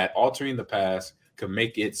bad. Altering the past can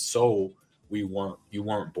make it so you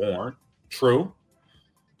weren't born. True.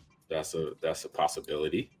 That's a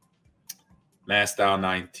possibility. Mastyle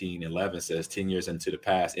 1911 says 10 years into the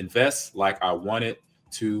past. Invest like I wanted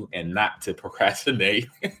to and not to procrastinate.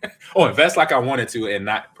 Invest like I wanted to and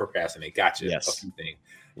not procrastinate. Gotcha. Yes. A few things.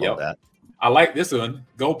 Love that. I like this one.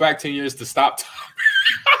 Go back 10 years to stop time.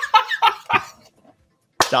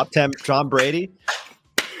 Stop Tom Brady.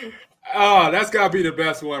 Oh, that's got to be the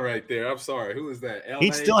best one right there. I'm sorry. Who is that? LA?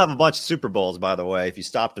 He'd still have a bunch of Super Bowls, by the way, if you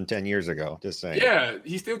stopped him 10 years ago. Just saying. Yeah,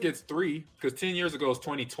 he still gets 3 because 10 years ago is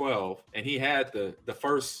 2012, and he had the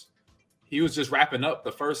first. He was just wrapping up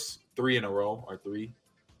the first 3 in a row or 3.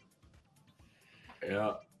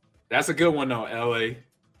 Yeah, that's a good one though. LA.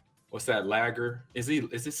 What's that? Lagger? Is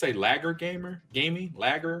it say Lagger gaming?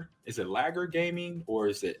 Lagger? Is it Lagger gaming or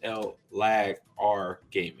is it Lag R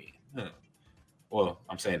gaming? Well,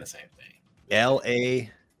 I'm saying the same thing. LA.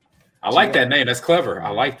 I like that name. That's clever. I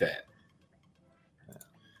like that.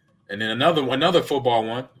 And then another football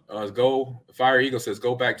one. Fire Eagle says,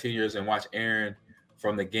 go back 10 years and watch Aaron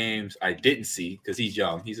from the games I didn't see because he's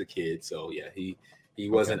young. He's a kid. So, yeah, he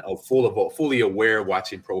wasn't fully aware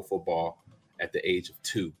watching pro football at the age of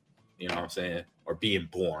 2. You know what I'm saying? Or being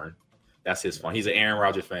born. That's his fun. He's an Aaron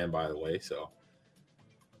Rodgers fan, by the way. So,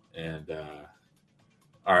 and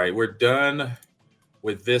all right, we're done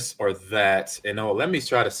with this or that. And let me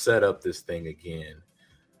try to set up this thing again.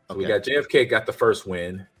 So we got JFK got the first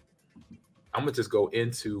win. I'm going to just go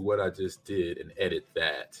into what I just did and edit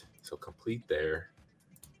that. So complete there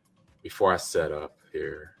before I set up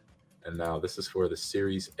here. And now this is for the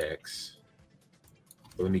Series X.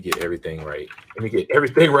 But let me get everything right.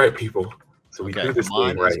 People. So we do this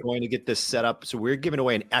thing right. Is going to get this set up. So we're giving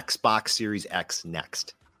away an Xbox Series X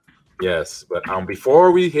next. Yes, but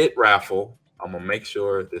before we hit raffle, I'm going to make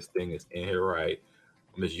sure this thing is in here right.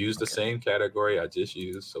 I'm going to use the same category I just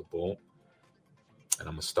used. So boom. And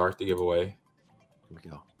I'm going to start the giveaway. Here we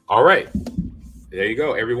go. All right. There you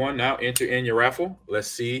go. Everyone, now enter in your raffle. Let's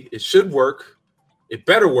see. It should work. It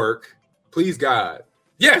better work. Please, God.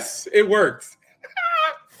 Yes, it worked.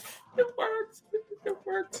 It worked. It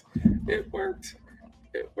worked. It worked.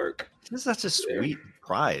 It worked. This is such a sweet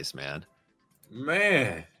prize, man.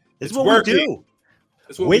 Man. It's what we do.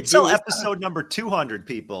 Wait till episode number 200,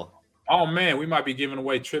 people. Oh, man. We might be giving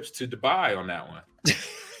away trips to Dubai on that one.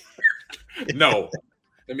 No.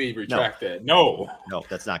 Let me retract that. No,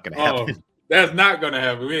 that's not going to happen. That's not going to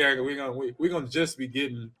happen. We're going to just be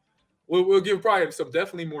getting. We'll give probably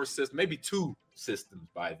definitely more systems, maybe 2 systems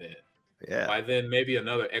by then. Yeah. By then, maybe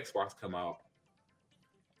another Xbox come out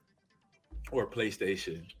or a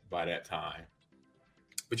PlayStation by that time.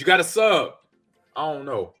 But you got to sub. I don't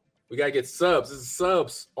know. We got to get subs. This is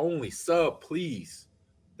subs only. Sub, please.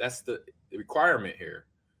 That's the requirement here.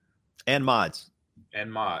 And mods.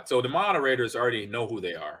 And mod. So the moderators already know who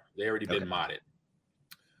they are. They already been modded.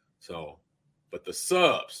 So, but the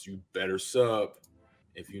subs, you better sub.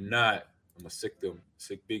 If you're not, I'm gonna sick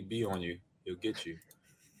Big B on you. He'll get you.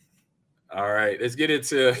 All right, let's get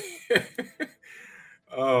into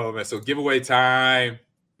oh man, so giveaway time.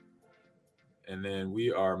 And then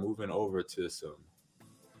we are moving over to some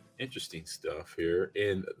interesting stuff here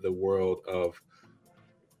in the world of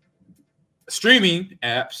streaming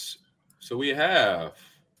apps. So we have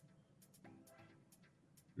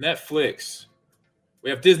Netflix.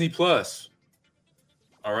 We have Disney Plus.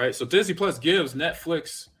 All right. So Disney Plus gives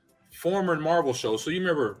Netflix former Marvel shows. So you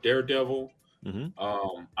remember Daredevil,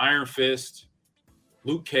 Iron Fist,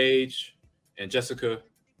 Luke Cage, and Jessica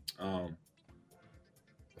Jones.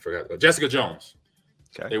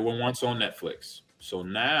 Okay. They were once on Netflix. So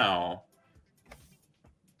now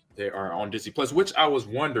they are on Disney Plus, which I was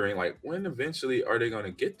wondering, like, when eventually are they going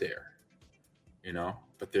to get there?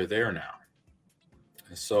 But they're there now.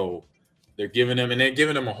 And so they're giving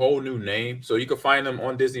them a whole new name. So you can find them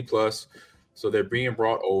on Disney Plus. So they're being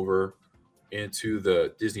brought over into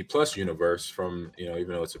the Disney Plus universe from, even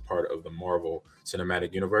though it's a part of the Marvel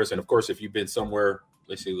Cinematic Universe. And of course, if you've been somewhere,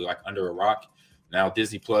 let's say like under a rock, now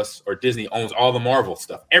Disney Plus or Disney owns all the Marvel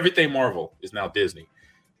stuff. Everything Marvel is now Disney.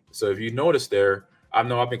 So if you notice there,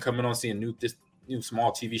 I've been coming on seeing new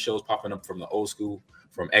small TV shows popping up from the old school,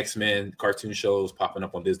 from X-Men cartoon shows popping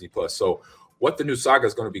up on Disney Plus. So what the new saga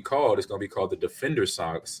is going to be called is going to be called the Defender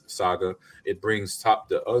Saga. It brings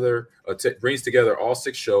brings together all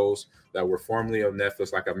 6 shows that were formerly on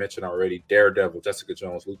Netflix, like I mentioned already: Daredevil, Jessica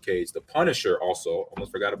Jones, Luke Cage, The Punisher. Also,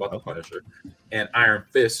 almost forgot about The Punisher, and Iron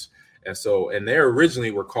Fist. And they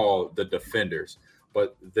originally were called the Defenders,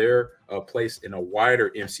 but their place in a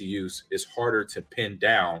wider MCU is harder to pin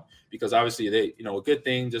down because obviously they, a good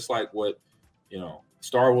thing, just like what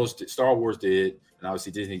Star Wars did, and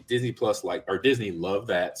obviously Disney Plus Disney loved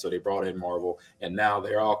that, so they brought in Marvel, and now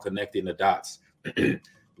they're all connecting the dots,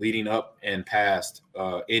 leading up and past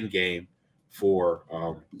Endgame for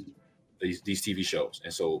these TV shows,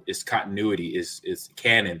 and so it's continuity, is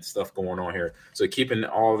canon stuff going on here. So keeping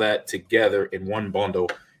all that together in one bundle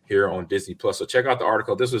here on Disney Plus. So check out the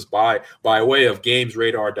article. This was by way of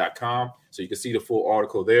GamesRadar.com. So you can see the full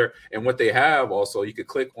article there. And what they have also, you could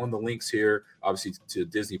click on the links here, obviously to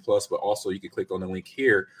Disney Plus, but also you can click on the link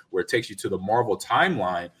here where it takes you to the Marvel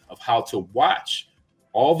timeline of how to watch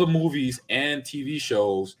all the movies and TV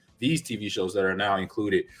shows, these TV shows that are now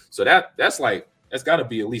included. So that's got to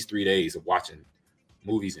be at least 3 days of watching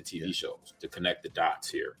movies and TV shows to connect the dots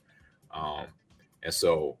here. And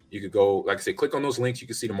so you could go, like I said, click on those links. You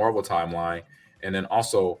can see the Marvel timeline. And then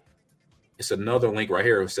also, it's another link right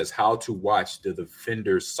here. It says how to watch the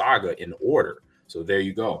Defenders Saga in order. So there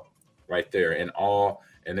you go, right there. And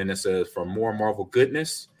then it says for more Marvel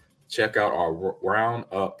goodness, check out our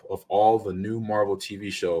roundup of all the new Marvel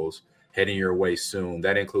TV shows heading your way soon.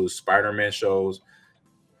 That includes Spider-Man shows,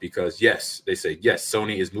 because yes, they say yes,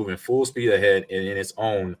 Sony is moving full speed ahead in its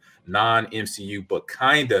own non-MCU but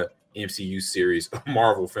kinda MCU series of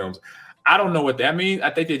Marvel films. I don't know what that means. I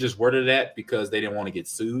think they just worded that because they didn't want to get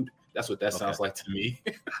sued. That's what that sounds like to me.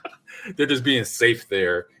 They're just being safe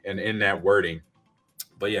there and in that wording.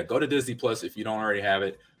 But yeah, go to Disney Plus if you don't already have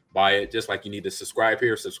it. Buy it. Just like you need to subscribe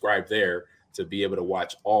here, subscribe there to be able to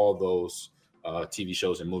watch all those TV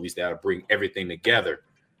shows and movies that bring everything together.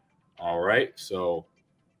 All right. So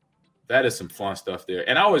that is some fun stuff there.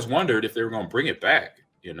 And I always wondered if they were going to bring it back,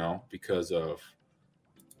 because of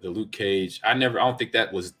the Luke Cage. I don't think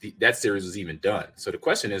that series was even done. So the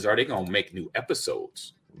question is, are they going to make new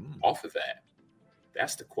episodes off of that?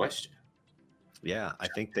 That's the question. Yeah, I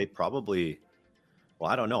think they probably,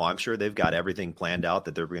 I don't know. I'm sure they've got everything planned out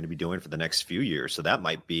that they're going to be doing for the next few years. So that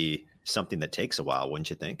might be something that takes a while, wouldn't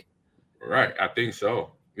you think? Right. I think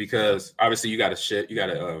so. Because obviously you got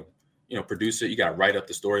to produce it. You got to write up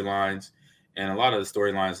the storylines. And a lot of the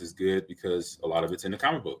storylines is good because a lot of it's in the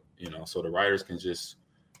comic book, so the writers can just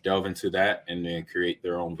delve into that and then create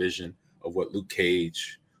their own vision of what Luke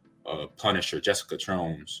Cage, Punisher, Jessica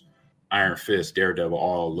Jones, Iron Fist, Daredevil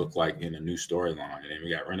all look like in a new storyline. And then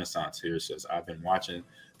we got Renaissance here. Says, I've been watching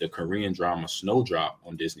the Korean drama Snowdrop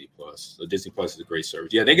on Disney Plus. So Disney Plus is a great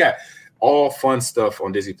service. Yeah, they got all fun stuff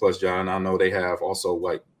on Disney Plus, John. I know they have also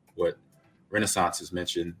like what Renaissance has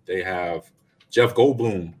mentioned. They have Jeff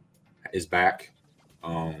Goldblum is back.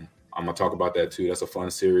 I'm gonna talk about that too. That's a fun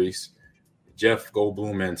series. Jeff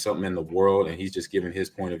Goldblum and something in the world, and he's just giving his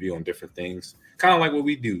point of view on different things, kind of like what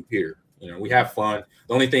we do here. We have fun.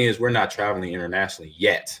 The only thing is we're not traveling internationally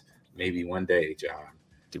yet. Maybe one day, John.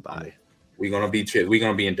 Dubai. We're gonna be in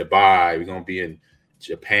Dubai. We're gonna be in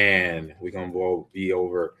Japan. We're gonna be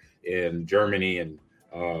over in Germany and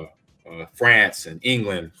France and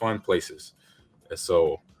England. Fun places. And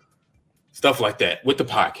so stuff like that with the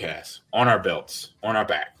podcast on our belts, on our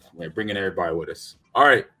back. We're bringing everybody with us. All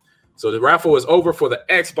right. So the raffle is over for the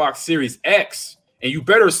Xbox Series X, and you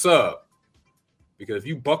better sub, because if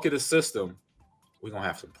you bucket a system, we're going to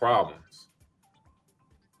have some problems.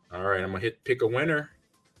 All right, I'm going to pick a winner.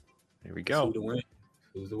 There we go.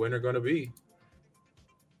 Who's the winner going to be?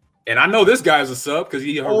 And I know this guy's a sub because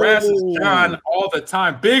he harasses John all the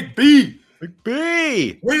time. Big B. Big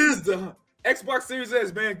B. Where's the Xbox Series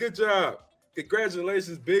X, man? Good job.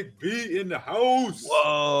 Congratulations, Big B in the house.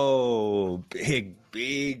 Whoa, Big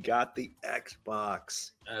B got the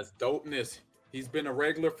Xbox. That's dopeness. He's been a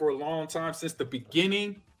regular for a long time, since the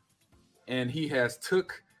beginning, and he has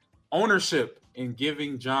took ownership in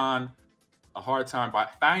giving John a hard time by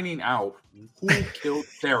finding out who killed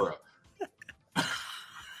Sarah. A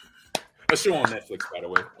show on Netflix, by the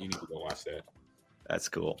way. You need to go watch that. That's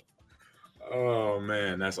cool. Oh,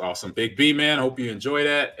 man, that's awesome. Big B, man, I hope you enjoy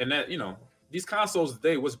that. And that, these consoles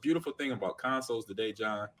today, what's the beautiful thing about consoles today,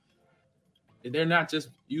 John? They're not just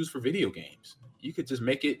used for video games. You could just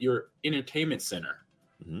make it your entertainment center,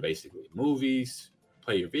 basically. Movies,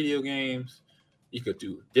 play your video games. You could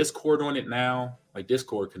do Discord on it now. Like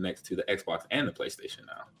Discord connects to the Xbox and the PlayStation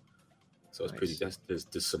now. So it's pretty,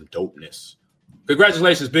 there's some dopeness.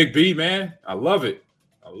 Congratulations, Big B, man. I love it.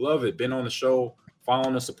 Been on the show,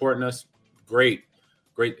 following us, supporting us. Great.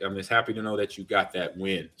 I'm just happy to know that you got that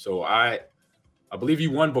win. So I believe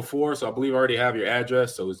you won before, so I believe I already have your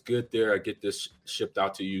address. So it's good there. I get this shipped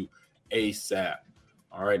out to you ASAP.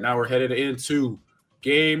 All right, now we're headed into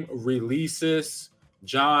game releases.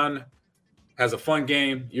 John has a fun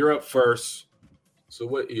game. You're up first. So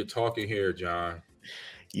what are you talking here, John?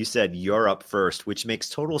 You said you're up first, which makes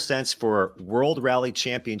total sense for World Rally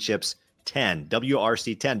Championships 10,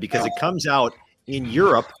 WRC 10, because it comes out in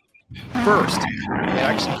Europe first. It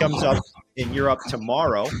actually comes up in Europe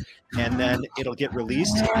tomorrow, and then it'll get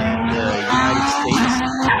released in the United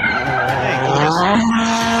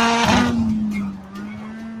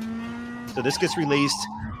States. So this gets released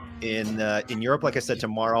in Europe, like I said,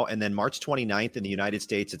 tomorrow, and then March 29th in the United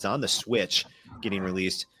States. It's on the Switch getting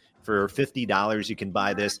released. For $50, you can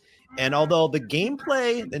buy this. And although the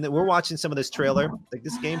gameplay, and we're watching some of this trailer, like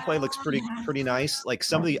this gameplay looks pretty nice. Like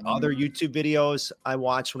some of the other YouTube videos I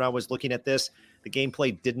watched when I was looking at this, the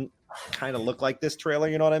gameplay didn't kind of look like this trailer.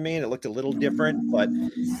 You know what I mean? It looked a little different, but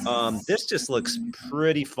this just looks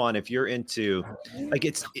pretty fun. If you're into, like,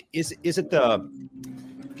 is it the,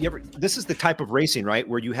 this is the type of racing, right?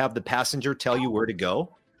 Where you have the passenger tell you where to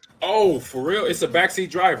go. Oh, for real? It's a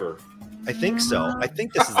backseat driver. I think so. I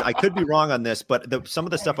think this is, I could be wrong on this, but some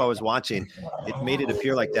of the stuff I was watching, it made it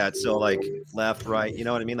appear like that. So like left, right, you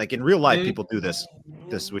know what I mean? Like in real life, people do this.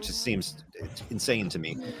 this, which seems insane to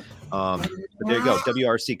me. But there you go.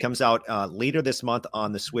 WRC comes out later this month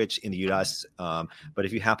on the Switch in the US. But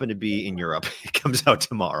if you happen to be in Europe, it comes out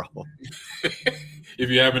tomorrow. If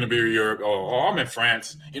you happen to be in Europe, I'm in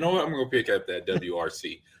France. You know what? I'm gonna pick up that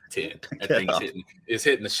WRC 10. That thing's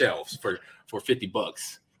hitting the shelves for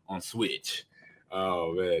 $50 on Switch.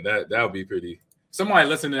 Oh man, that would be pretty. Somebody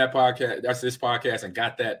listened to that podcast. That's this podcast and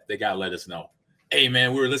got that. They gotta let us know. Hey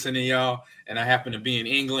man, we were listening to y'all, and I happened to be in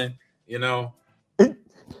England,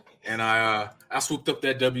 and I swooped up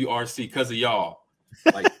that WRC because of y'all.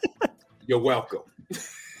 Like, you're welcome.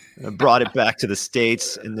 I brought it back to the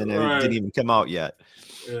States, and then it didn't even come out yet.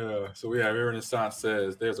 Yeah. So we have Renaissance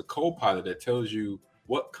says there's a co-pilot that tells you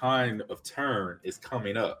what kind of turn is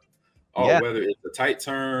coming up, whether it's a tight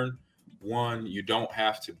turn, one you don't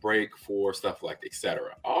have to brake for, stuff like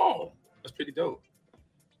etc. Oh, that's pretty dope.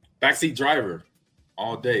 Backseat driver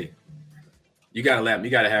all day. You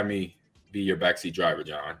gotta have me be your backseat driver,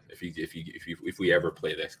 John. If we ever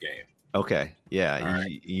play this game. Okay. Yeah.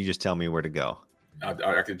 You just tell me where to go.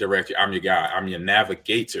 I can direct you. I'm your guy. I'm your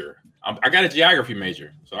navigator. I got a geography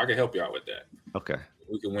major, so I can help you out with that. Okay.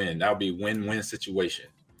 We can win. That'll be win-win situation.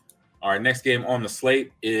 All right. Next game on the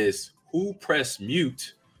slate is Who Pressed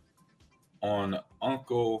Mute on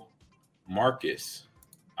Uncle Marcus.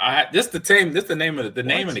 This the name of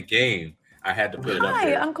the game. I had to put it up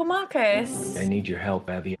there. Hi, Uncle Marcus. I need your help,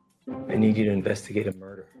 Abby. I need you to investigate a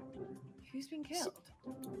murder. Who's been killed?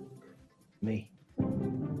 Me.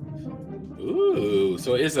 Ooh,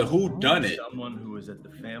 so it's a whodunit. Someone who was at the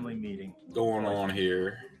family meeting going on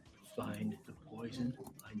here. Find the poison,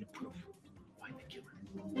 find the proof, find the killer.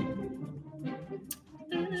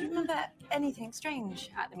 Do you remember anything strange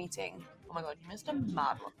at the meeting? Oh my God, you missed a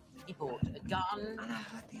mad one. He bought a gun. And I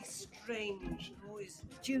heard these strange noises.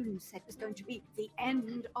 June said it was going to be the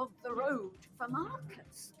end of the road for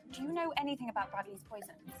Marcus. Do you know anything about Bradley's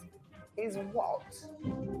poisons? Is what?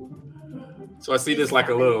 So I see this like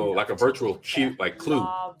a virtual clue.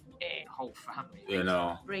 Whole family.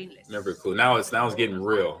 Never a clue. Now it's getting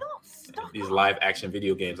real. These live action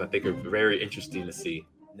video games, I think, are very interesting to see.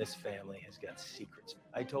 This family has got secrets.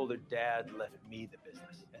 I told her dad left me the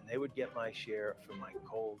business, and they would get my share from my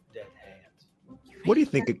cold, dead hands. What do you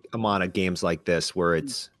think, Amon, of games like this where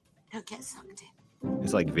it's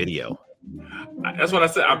like video? That's what I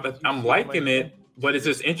said. I'm liking it, but it's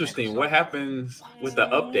just interesting. What happens with the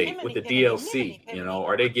update, with the DLC?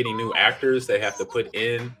 Are they getting new actors they have to put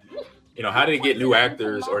in? How do they get new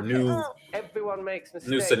actors or new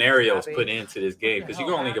scenarios put into this game? Because you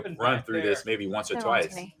can only run through this maybe once or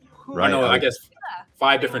twice. Right. I guess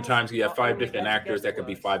 5 different times you have 5 different actors that could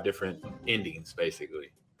be 5 different endings,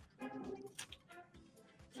 basically.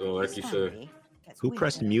 So, like you said, who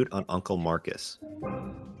pressed mute on Uncle Marcus?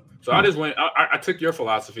 So I just went. I took your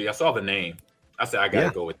philosophy. I saw the name. I said I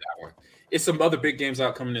gotta go with that one. It's some other big games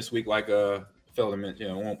out coming this week, like fella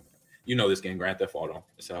mentioned. This game, Grand Theft Auto.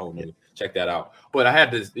 It's a whole new. Check that out. But I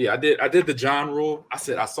had this. Yeah, I did the John rule. I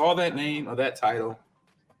said I saw that name of that title,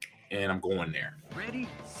 and I'm going there. Ready?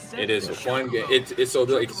 It is a fun game. It's so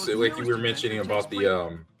like you were mentioning about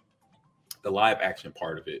the live action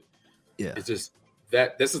part of it. Yeah. It's just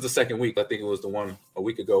that this is the second week. I think it was the one a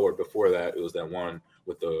week ago or before that. It was that one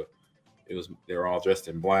with they were all dressed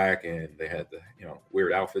in black and they had the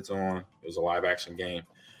weird outfits on. It was a live action game.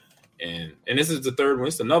 And this is the third one.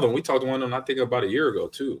 It's another one. We talked one I think about a year ago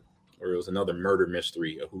too, where it was another murder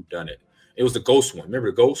mystery of who done it. It was the ghost one.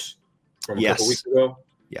 Remember the ghost from a couple weeks ago?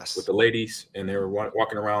 Yes. With the ladies, and they were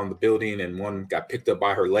walking around the building, and one got picked up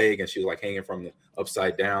by her leg, and she was like hanging from the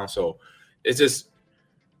upside down. So it's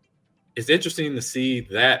interesting to see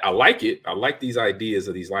that. I like it. I like these ideas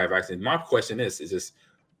of these live action. My question is just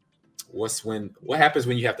what happens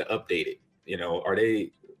when you have to update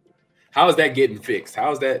it? How is that getting fixed?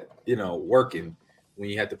 How is that working when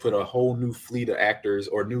you have to put a whole new fleet of actors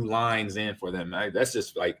or new lines in for them? That's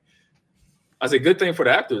just like, I say, good thing for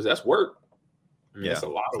the actors. That's work. It's a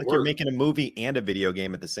lot of work. You're making a movie and a video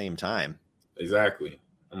game at the same time. Exactly.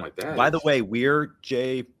 I'm like that. By the way, Weird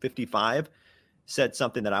J55 said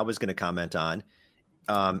something that I was going to comment on.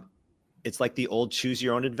 It's like the old choose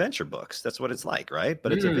your own adventure books. That's what it's like, right?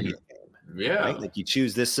 But it's a video game. Yeah. Right? Like you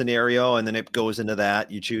choose this scenario and then it goes into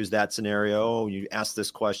that. You choose that scenario, you ask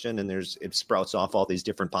this question, and it sprouts off all these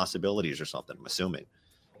different possibilities or something, I'm assuming.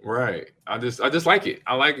 Right. I just like it.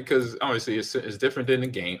 I like it because obviously it's different than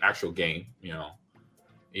the actual game.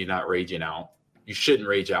 You're not raging out. You shouldn't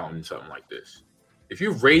rage out in something like this. If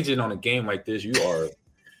you're raging on a game like this, you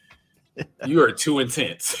are too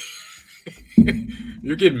intense.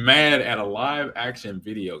 You're getting mad at a live action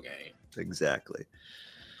video game. Exactly.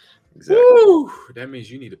 Exactly. Woo! That means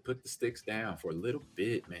you need to put the sticks down for a little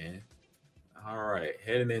bit, man. All right,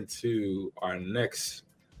 heading into our next.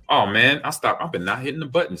 Oh man, I've been not hitting the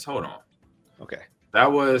buttons. Hold on. Okay.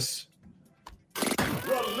 That was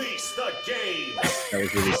Release the game. That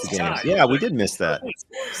was released the game. Yeah, we did miss that.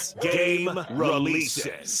 Game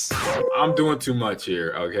releases. I'm doing too much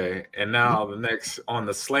here. Okay, and now the next on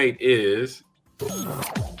the slate is.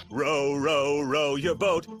 Row, row, row your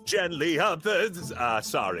boat gently up the.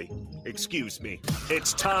 Sorry. Excuse me.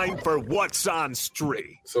 It's time for What's on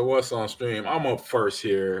Stream. So what's on stream? I'm up first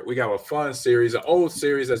here. We got a fun series, an old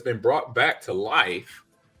series that's been brought back to life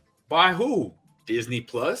by who? Disney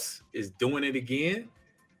Plus is doing it again.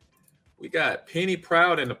 We got Penny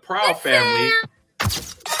Proud and the Proud family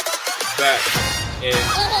back in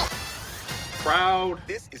Proud.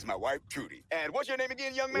 This is my wife, Trudy. And what's your name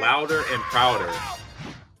again, young man? Louder and Prouder.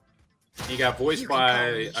 He got voiced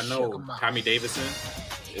by, I know, Tommy Davidson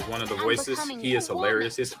is one of the voices. He is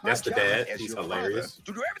hilarious. That's the dad. He's hilarious.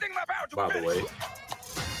 To do everything in my power to by the way.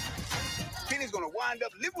 Penny's gonna wind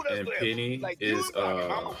up live with us And forever, Penny like you is and Bobby,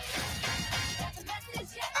 mama.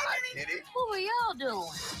 What were y'all doing?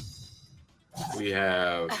 We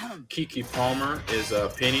have Keke Palmer is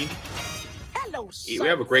Penny. Hello, We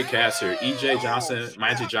have a great cast here. E.J. Johnson,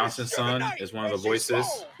 Magic Johnson's son, is one of the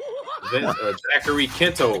voices. Then Zachary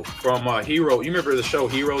Quinto from Hero. You remember the show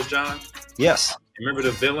Heroes, John? Yes. Remember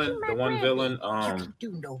the villain, the one villain,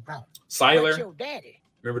 do no wrong. Siler?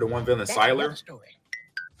 Remember the one villain, Siler?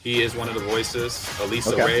 He is one of the voices.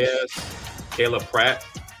 Elisa Reyes, Kayla Pratt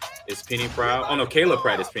is Penny Proud. Oh no, Kayla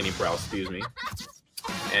Pratt is Penny Proud, excuse me.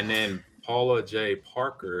 And then Paula J.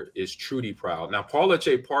 Parker is Trudy Proud. Now, Paula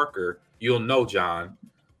J. Parker, you'll know, John,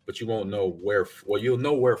 but you won't know where. Well, you'll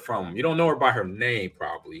know where from. You don't know her by her name,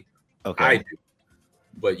 probably. Okay. I do.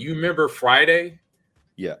 But you remember Friday?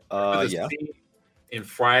 Yeah. Yeah. In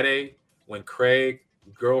Friday, when Craig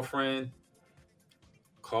girlfriend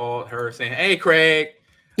called her saying, "Hey, Craig,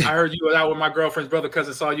 I heard you were out with my girlfriend's brother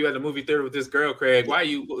cousin. Saw you at the movie theater with this girl, Craig. What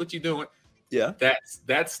you doing?" Yeah.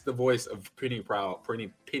 That's the voice of Penny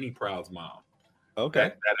Proud's mom. Okay.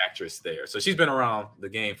 That actress there. So she's been around the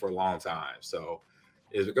game for a long time. So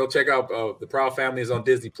go check out the Proud Family is on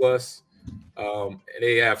Disney Plus.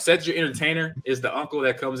 They have Cedric Entertainer is the uncle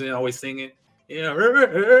that comes in always singing. Yeah,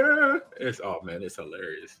 it's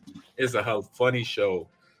hilarious. It's a funny show,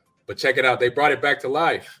 but check it out. They brought it back to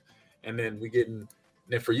life, and then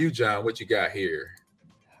then for you, John, what you got here?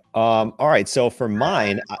 All right. So for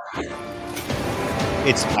mine,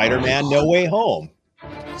 it's Spider-Man: No Way Home.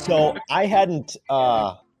 So I hadn't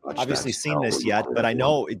obviously seen this yet, but I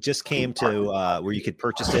know it just came to where you could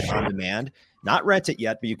purchase it on demand. Not rent it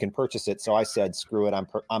yet, but you can purchase it. So I said, screw it,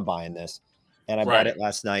 I'm buying this. And I bought it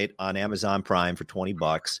last night on Amazon Prime for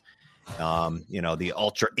 $20. The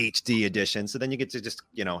Ultra HD edition. So then you get to just,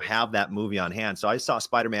 have that movie on hand. So I saw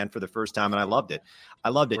Spider-Man for the first time and I loved it.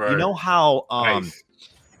 Right. You know how, nice.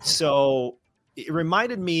 So it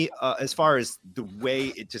reminded me as far as the way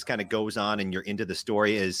it just kind of goes on and you're into the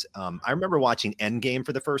story is, I remember watching Endgame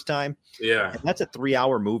for the first time. Yeah. And that's a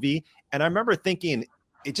 3-hour movie. And I remember thinking,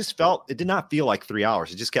 it did not feel like 3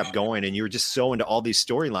 hours. It just kept going. And you were just so into all these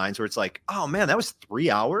storylines where it's like, oh man, that was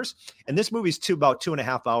 3 hours. And this movie's about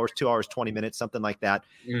 2.5 hours, 2 hours, 20 minutes, something like that.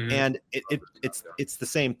 Mm-hmm. And it's the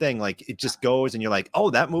same thing. Like it just goes and you're like,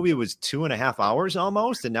 oh, that movie was 2.5 hours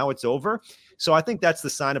almost. And now it's over. So I think that's the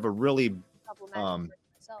sign of a really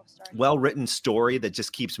well-written story that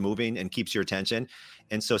just keeps moving and keeps your attention.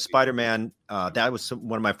 And so Spider-Man, that was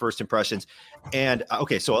one of my first impressions. And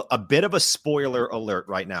okay, so a bit of a spoiler alert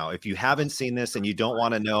right now. If you haven't seen this and you don't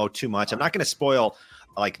want to know too much, I'm not going to spoil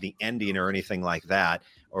like the ending or anything like that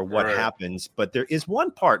or what happens, but there is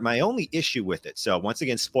one part, my only issue with it. So once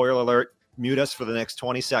again, spoiler alert, mute us for the next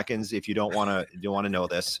 20 seconds if you don't want to know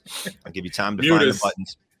this. I'll give you time to find the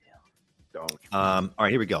buttons. All right,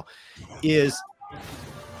 here we go. Is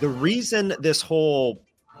the reason this whole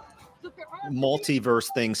multiverse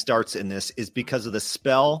thing starts in this is because of the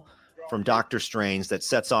spell from Doctor Strange that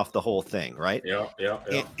sets off the whole thing, right? Yeah.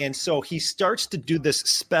 And so he starts to do this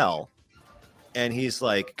spell, and he's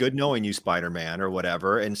like, "Good knowing you, Spider-Man," or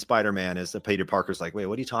whatever. And Spider-Man Peter Parker's like, "Wait,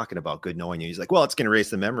 what are you talking about? Good knowing you?" He's like, "Well, it's going to erase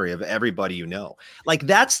the memory of everybody you know." Like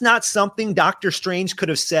that's not something Doctor Strange could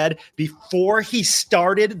have said before he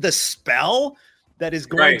started the spell. That is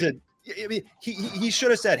going to. I mean, he should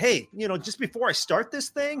have said, "Hey, just before I start this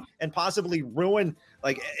thing and possibly ruin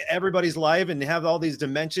like everybody's life and have all these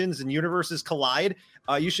dimensions and universes collide,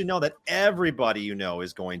 you should know that everybody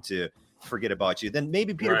is going to forget about you." Then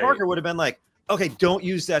maybe Peter Parker would have been like, "Okay, don't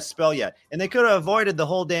use that spell yet," and they could have avoided the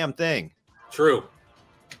whole damn thing. True,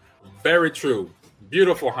 very true,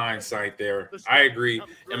 Beautiful hindsight there. I agree.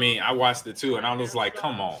 I mean, I watched it too, and I was like,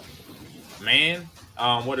 come on, man.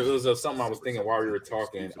 What it was something I was thinking while we were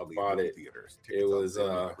talking about it. It was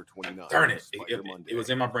darn it. It was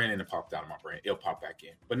in my brain and it popped out of my brain. It'll pop back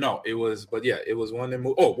in. But no, it was one that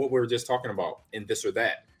moved. Oh, what we were just talking about in this or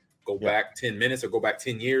that. Go back 10 minutes or go back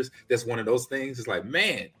 10 years. That's one of those things. It's like,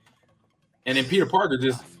 man. And then Peter Parker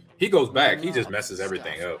he goes back. He just messes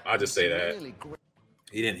everything up. I'll just say that.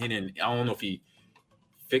 He didn't, I don't know if he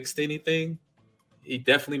fixed anything. He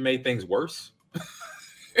definitely made things worse.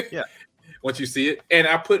 Yeah. Once you see it. And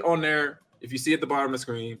I put on there, if you see at the bottom of the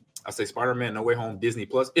screen, I say Spider-Man No Way Home Disney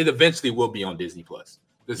Plus. It eventually will be on Disney Plus.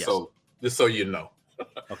 Just so you know.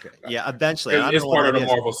 Okay. Yeah, eventually. It's part of the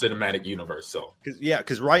Marvel Cinematic Universe. So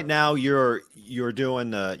because right now you're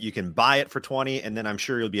doing you can buy it for $20, and then I'm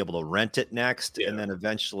sure you'll be able to rent it next, and then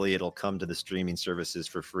eventually it'll come to the streaming services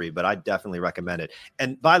for free. But I definitely recommend it.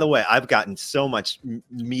 And by the way, I've gotten so much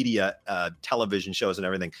media, television shows and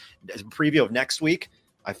everything. As a preview of next week,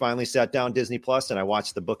 I finally sat down Disney Plus and I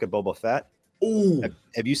watched the Book of Boba Fett. Ooh,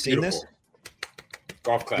 have you seen this?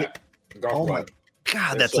 Golf clap. Oh my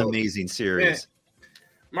God, that's an amazing series.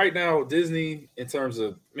 Man, right now, Disney, in terms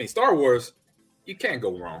of, Star Wars, you can't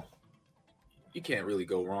go wrong. You can't really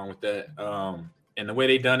go wrong with that. And the way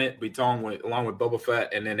they done it, along with Boba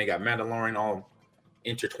Fett, and then they got Mandalorian all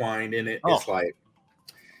intertwined in it. It's like,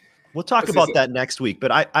 we'll talk about that next week.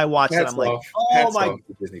 But I watched it. I'm like, oh my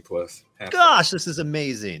Disney Plus. Gosh, this is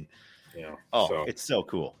amazing. Yeah. It's so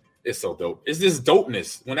cool. It's so dope. It's this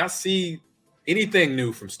dopeness. When I see anything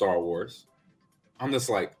new from Star Wars, I'm just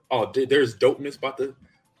like, oh, there's dopeness about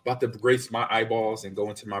to grace my eyeballs and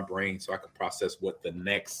go into my brain so I can process what the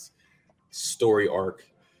next story arc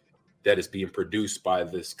that is being produced by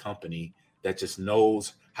this company that just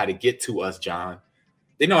knows how to get to us, John.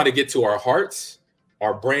 They know how to get to our hearts,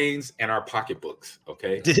 our brains, and our pocketbooks.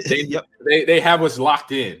 Okay. They have us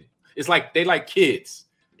locked in. It's like they like kids.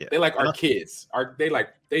 Yeah. They like our kids.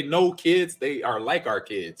 They know kids. They are like our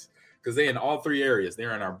kids because they're in all three areas.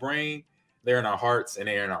 They're in our brain, they're in our hearts, and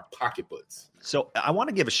they're in our pocketbooks. So I want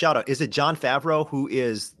to give a shout out. Is it Jon Favreau who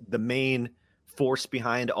is the main force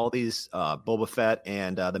behind all these Boba Fett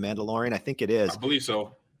and the Mandalorian? I think it is. I believe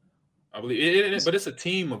so. I believe it, but it's a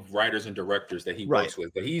team of writers and directors that he works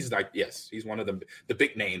with. But he's like, he's one of the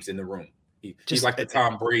big names in the room. He's like the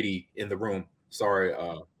Tom Brady in the room. Sorry,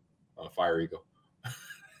 Fire Eagle.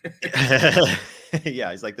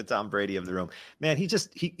 Yeah, he's like the Tom Brady of the room. Man,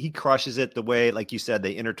 he crushes it the way, like you said,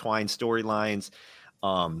 they intertwine storylines,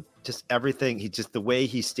 just everything. The way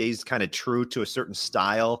he stays kind of true to a certain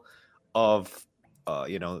style of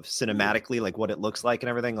cinematically, like what it looks like and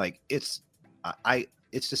everything. Like it's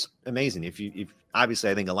just amazing. If obviously,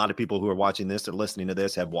 I think a lot of people who are watching this or listening to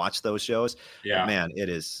this have watched those shows. Yeah, but man, it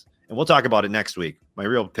is. And we'll talk about it next week. My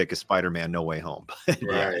real pick is Spider-Man No Way Home.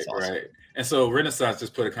 Right. And so Renaissance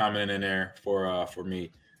just put a comment in there for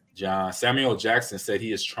me, John. Samuel Jackson said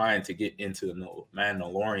he is trying to get into the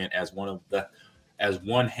Mandalorian as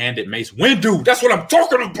one-handed Mace Windu. That's what I'm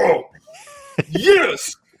talking about.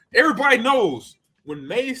 Yes, everybody knows when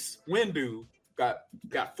Mace Windu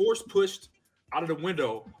got force pushed out of the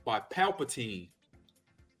window by Palpatine.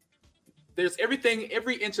 There's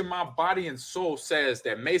every inch of my body and soul says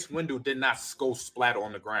that Mace Windu did not go splat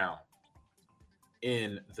on the ground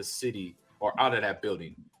in the city or out of that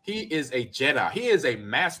building. He is a Jedi. He is a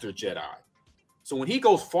master Jedi. So when he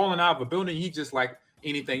goes falling out of a building, he just like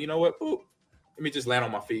anything, you know what? Ooh, let me just land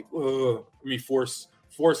on my feet. Let me force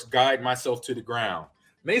guide myself to the ground.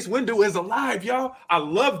 Mace Windu is alive, y'all. I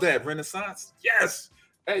love that, Renaissance. Yes.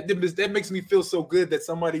 That makes me feel so good that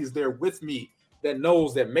somebody is there with me that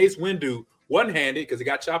knows that Mace Windu, one-handed, because he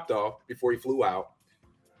got chopped off before he flew out.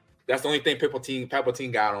 That's the only thing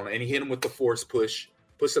Palpatine got on, and he hit him with the force push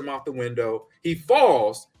him off the window. He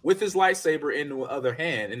falls with his lightsaber in the other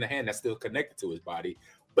hand, in the hand that's still connected to his body.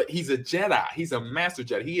 But he's a Jedi. He's a master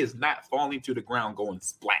Jedi. He is not falling to the ground going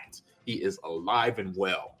splat. He is alive and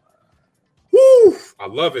well. Woo! I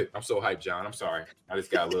love it. I'm so hyped, John. I'm sorry. I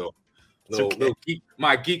just got a little geek.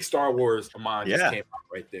 My geek Star Wars mind just came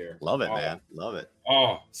out right there. Love it, man. Love it.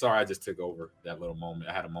 Oh, sorry. I just took over that little moment.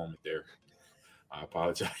 I had a moment there. I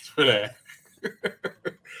apologize for that.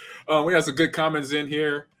 We have some good comments in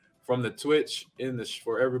here from the Twitch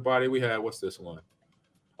for everybody. We had, what's this one?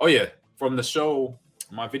 Oh yeah, from the show,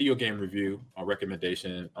 my video game review, a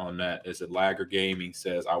recommendation on that is that Lagger Gaming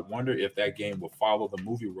says, I wonder if that game will follow the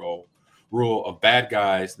movie rule of bad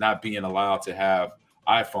guys not being allowed to have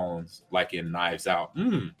iPhones like in Knives Out.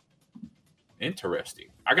 Interesting.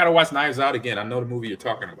 I gotta watch Knives Out again. I know the movie you're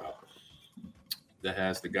talking about. That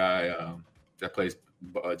has the guy that plays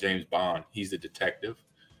James Bond. He's the detective,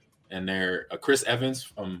 and they're Chris Evans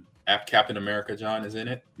from Captain America. John is in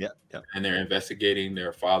it. Yeah. And they're investigating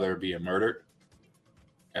their father being murdered.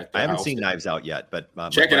 I haven't seen Knives Out yet, but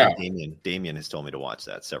check it out. Damien has told me to watch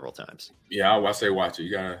that several times. Yeah, I say watch it.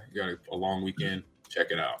 You got a long weekend.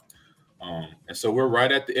 Check it out. And so we're right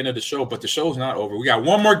at the end of the show, but the show's not over. We got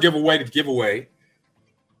one more giveaway to give away,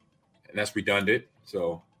 and that's redundant.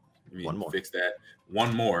 So let me fix that.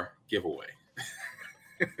 One more giveaway.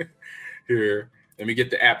 Here, let me get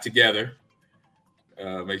the app together.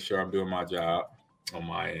 Make sure I'm doing my job on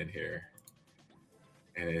my end here,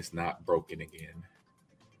 and it's not broken again.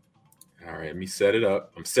 All right, let me set it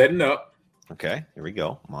up. I'm setting up. Okay, here we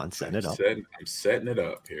go. I'm on setting it up. I'm setting it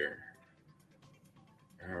up here.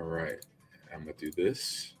 All right, I'm gonna do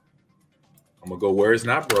this. I'm gonna go where it's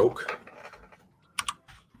not broke.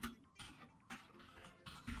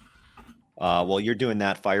 While you're doing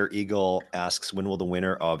that, Fire Eagle asks, when will the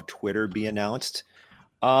winner of Twitter be announced?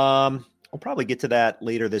 I'll probably get to that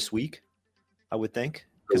later this week, I would think,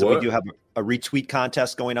 because we do have a retweet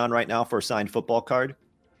contest going on right now for a signed football card.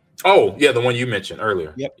 Oh, yeah, the one you mentioned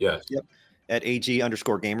earlier. Yep. Yes. Yep. At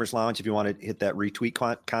AG_Gamers Lounge, if you want to hit that retweet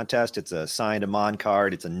contest, it's a signed Amon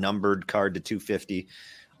card. It's a numbered card to 250.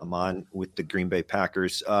 Amon with the Green Bay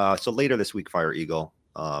Packers. So later this week, Fire Eagle,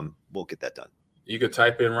 we'll get that done. You could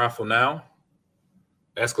type in raffle now.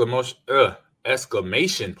 Exclamation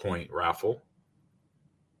point raffle.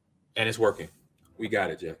 And it's working. We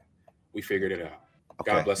got it, Jeff. We figured it out.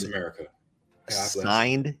 Okay. God bless America.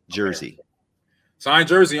 Signed jersey. Signed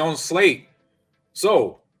jersey on slate.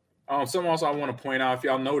 So, something else I want to point out. If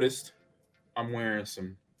y'all noticed, I'm wearing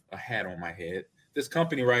a hat on my head. This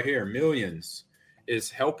company right here, Millions,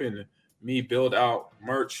 is helping me build out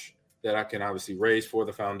merch that I can obviously raise for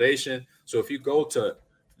the foundation. So if you go to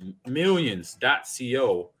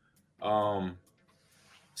millions.co,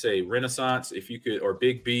 say Renaissance, if you could, or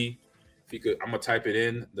Big B, if you could, I'm gonna type it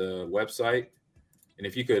in the website, and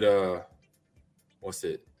if you could,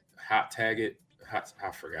 hot tag it.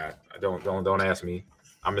 I forgot. Don't ask me.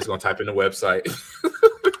 I'm just gonna type in the website.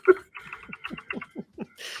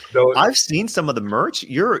 I've seen some of the merch.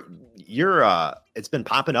 It's been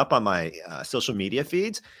popping up on my social media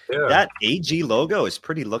feeds. Yeah. That AG logo is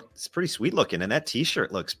pretty sweet looking, and that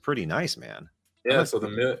T-shirt looks pretty nice, man. Yeah. So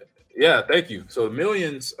thank you. So the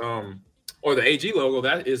Millions, or the AG logo,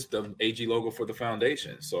 that is the AG logo for the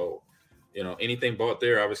foundation. So, anything bought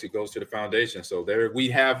there obviously goes to the foundation. So there we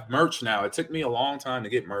have merch now. It took me a long time to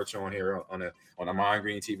get merch on here on a Mind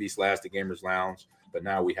Green TV / the Gamers Lounge, but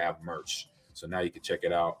now we have merch. So now you can check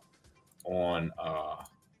it out on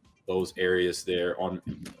those areas there on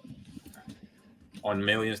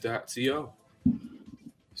millions.co.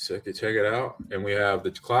 So you can check it out. And we have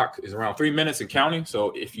the clock is around 3 minutes and counting.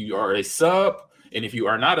 So if you are a sub, and if you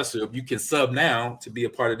are not a sub, you can sub now to be a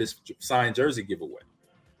part of this signed jersey giveaway.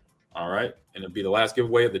 All right. And it'll be the last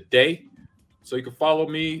giveaway of the day. So you can follow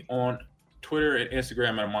me on Twitter and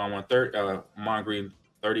Instagram at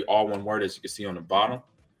MonGreen30, all one word, as you can see on the bottom.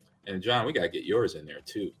 And John, we got to get yours in there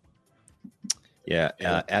too. Yeah,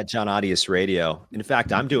 at John Audius Radio. In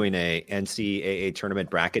fact, I'm doing a NCAA tournament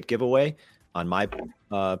bracket giveaway on my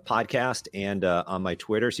podcast and on my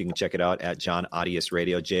Twitter. So you can check it out at John Audius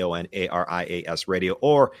Radio, JONARIAS Radio,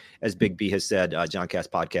 or as Big B has said, Johncast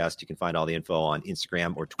Podcast. You can find all the info on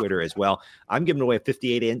Instagram or Twitter as well. I'm giving away a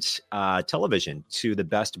 58-inch television to the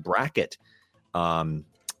best bracket for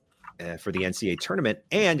the NCAA tournament,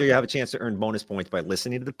 and you have a chance to earn bonus points by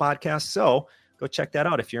listening to the podcast. So go check that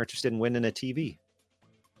out if you're interested in winning a TV.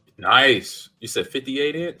 Nice. You said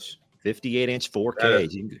 58-inch? 58-inch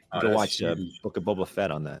 4K. You can go watch Book of Boba Fett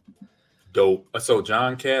on that. Dope. So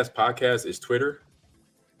Johncast Podcast is Twitter?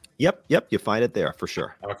 Yep. You find it there for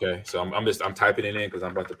sure. Okay. So I'm typing it in because I'm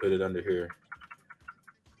about to put it under here.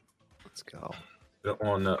 Let's go.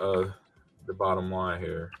 On the bottom line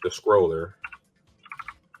here, the scroller.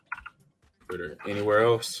 Twitter. Anywhere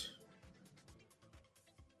else?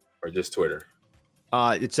 Or just Twitter?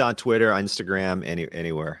 It's on Twitter, Instagram,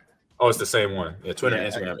 anywhere. Oh, it's the same one. Yeah, Twitter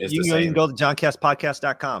and Instagram. It's the same. You can go to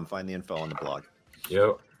johncastpodcast.com, find the info on the blog.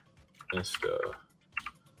 Yep.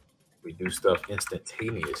 We do stuff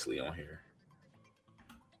instantaneously on here.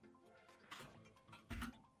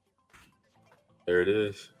 There it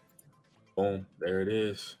is. Boom. There it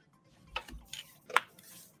is.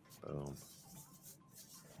 Boom.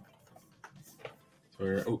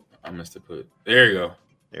 Twitter. Oh, I must have put. There you go.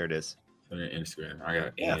 There it is. Twitter and Instagram. I got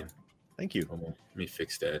it. Yeah. Thank you. Let me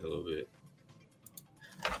fix that a little bit.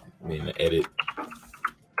 I mean, the edit.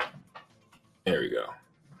 There we go.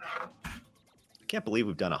 I can't believe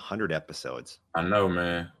we've done 100 episodes. I know,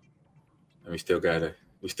 man. And we still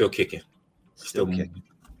kicking. Still kicking.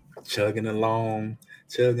 Chugging along.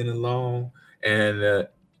 And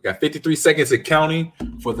got 53 seconds and counting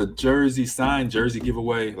for the signed jersey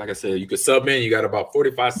giveaway. Like I said, you could sub in. You got about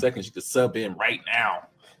 45 seconds. You could sub in right now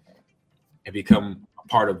and become a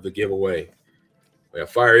part of the giveaway. We have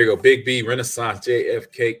Fire Eagle, Big B, Renaissance,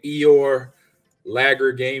 JFK, Eeyore,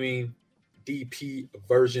 Lagger Gaming, DP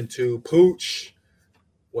version 2, Pooch.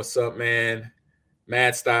 What's up, man?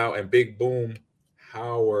 Mad Style and Big Boom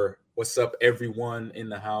Howard. What's up, everyone in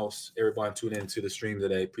the house? Everyone tuning into the stream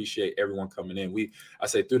today. Appreciate everyone coming in. I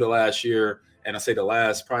say through the last year, and I say the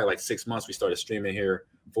last probably like 6 months, we started streaming here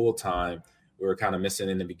full time. We were kind of missing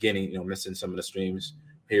in the beginning, missing some of the streams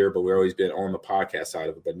here, but we've always been on the podcast side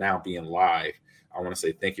of it. But now being live, I want to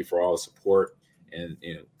say thank you for all the support and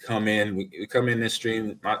come in. We come in this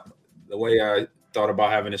stream. The way I thought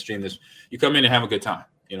about having this stream is you come in and have a good time.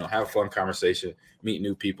 Have a fun conversation, meet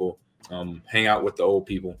new people, hang out with the old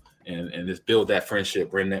people, and just build that friendship,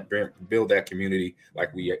 build that community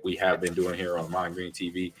like we have been doing here on Mind Green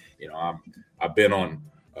TV. I've been on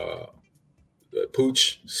the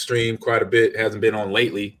Pooch stream quite a bit. Hasn't been on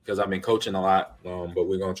lately because I've been coaching a lot, but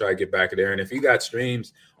we're going to try to get back there. And if you got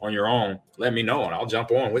streams on your own, let me know, and I'll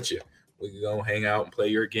jump on with you. We can go hang out and play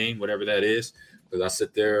your game, whatever that is, because I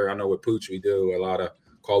sit there. I know with Pooch, we do a lot of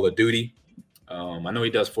Call of Duty. I know he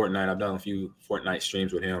does Fortnite. I've done a few Fortnite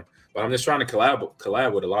streams with him, but I'm just trying to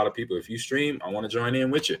collab with a lot of people. If you stream, I want to join in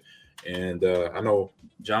with you. And I know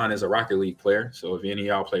John is a Rocket League player, so if any of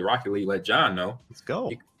y'all play Rocket League, let John know. Let's go.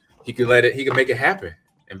 He could make it happen.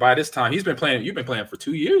 And by this time, you've been playing for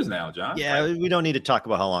 2 years now, John. Yeah, we don't need to talk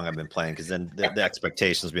about how long I've been playing because then the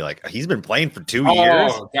expectations be like, he's been playing for 2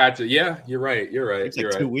 years. Oh, gotcha. Yeah, you're right. It's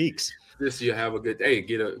like 2 weeks. This you have a good day.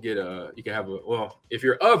 You can have if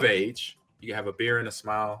you're of age, you can have a beer and a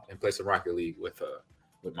smile and play some Rocket League with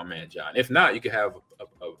my man John. If not, you can have a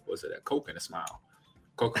Coke and a smile,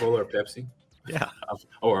 Coca-Cola or Pepsi, yeah,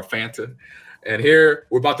 or a Fanta. And here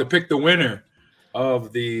we're about to pick the winner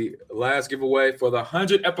of the last giveaway for the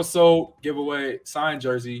 100 episode giveaway, signed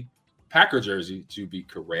jersey, Packer jersey to be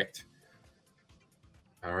correct.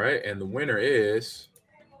 All right, and the winner is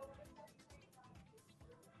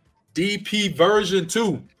DP version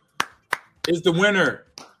 2 is the winner.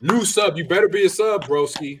 New sub. You better be a sub,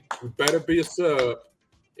 broski. You better be a sub.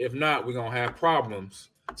 If not, we're going to have problems.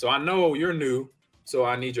 So I know you're new, so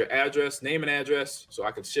I need your address, name and address, so I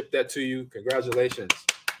can ship that to you. Congratulations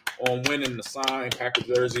on winning the signed Packer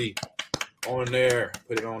jersey on there.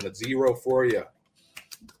 Put it on the 0 for you.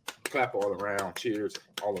 Clap all around. Cheers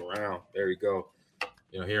all around. There you go.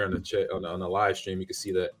 Here on the chat, on the live stream, you can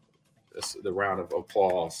see the round of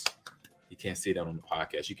applause. You can't see that on the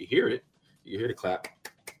podcast. You can hear it. You can hear the clap.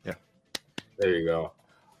 Yeah. There you go.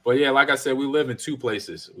 But yeah, like I said, we live in two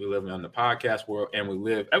places. We live in the podcast world, and we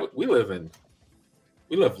live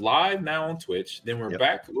live now on Twitch. Then we're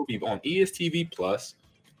back. We'll be on ESTV Plus,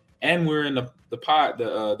 and we're in the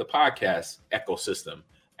podcast ecosystem: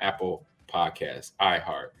 Apple Podcasts,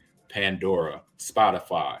 iHeart, Pandora,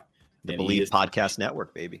 Spotify, the Believe Podcast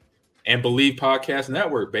Network, baby, and Believe Podcast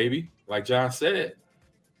Network, baby. Like John said.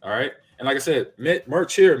 All right. And like I said,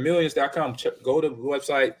 merch here, millions.com. Go to the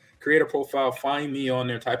website, create a profile, find me on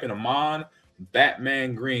there, type in Amon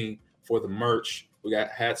Batman Green for the merch. We got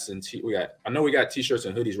hats and I know we got t-shirts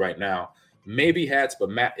and hoodies right now. Maybe hats,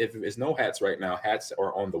 but if there's no hats right now, hats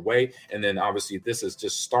are on the way. And then obviously this is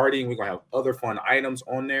just starting. We're gonna have other fun items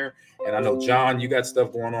on there. And I know, John, you got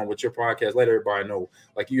stuff going on with your podcast. Let everybody know.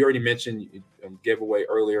 Like you already mentioned, giveaway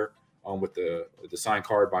earlier. With the signed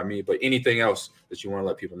card by me, but anything else that you want to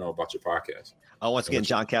let people know about your podcast? Once again,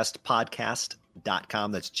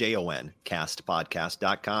 JohnCastPodcast.com. That's JON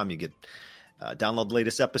castpodcast.com. You get download the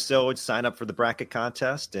latest episodes, sign up for the bracket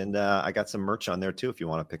contest, and I got some merch on there too if you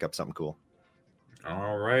want to pick up something cool.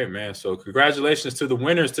 All right, man. So congratulations to the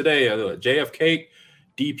winners today. JFK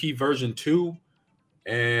DP version 2.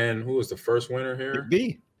 And who was the first winner here?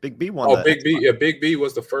 Big B won. Oh, Big B. Yeah, Big B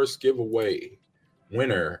was the first giveaway.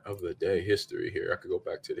 Winner of the day history here. I could go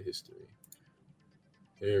back to the history.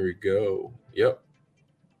 There we go. Yep.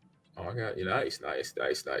 Oh, I got you. Nice.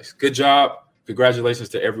 Good job. Congratulations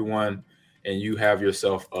to everyone. And you have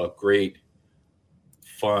yourself a great,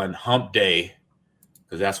 fun hump day.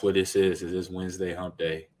 Because that's what this is. It is Wednesday hump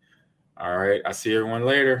day. All right. I'll see everyone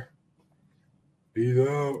later. Peace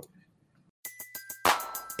out.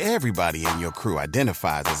 Everybody in your crew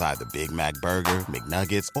identifies as either Big Mac Burger,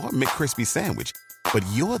 McNuggets, or McCrispy Sandwich. But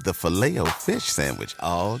you're the Filet-O-Fish Sandwich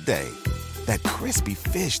all day. That crispy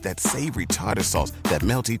fish, that savory tartar sauce, that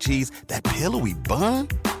melty cheese, that pillowy bun.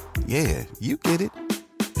 Yeah, you get it.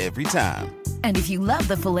 Every time. And if you love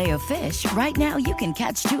the Filet-O-Fish, right now you can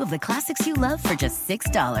catch 2 of the classics you love for just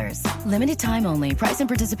 $6. Limited time only. Price and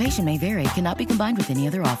participation may vary. Cannot be combined with any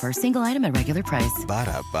other offer. Single item at regular price.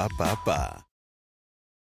 Ba-da-ba-ba-ba.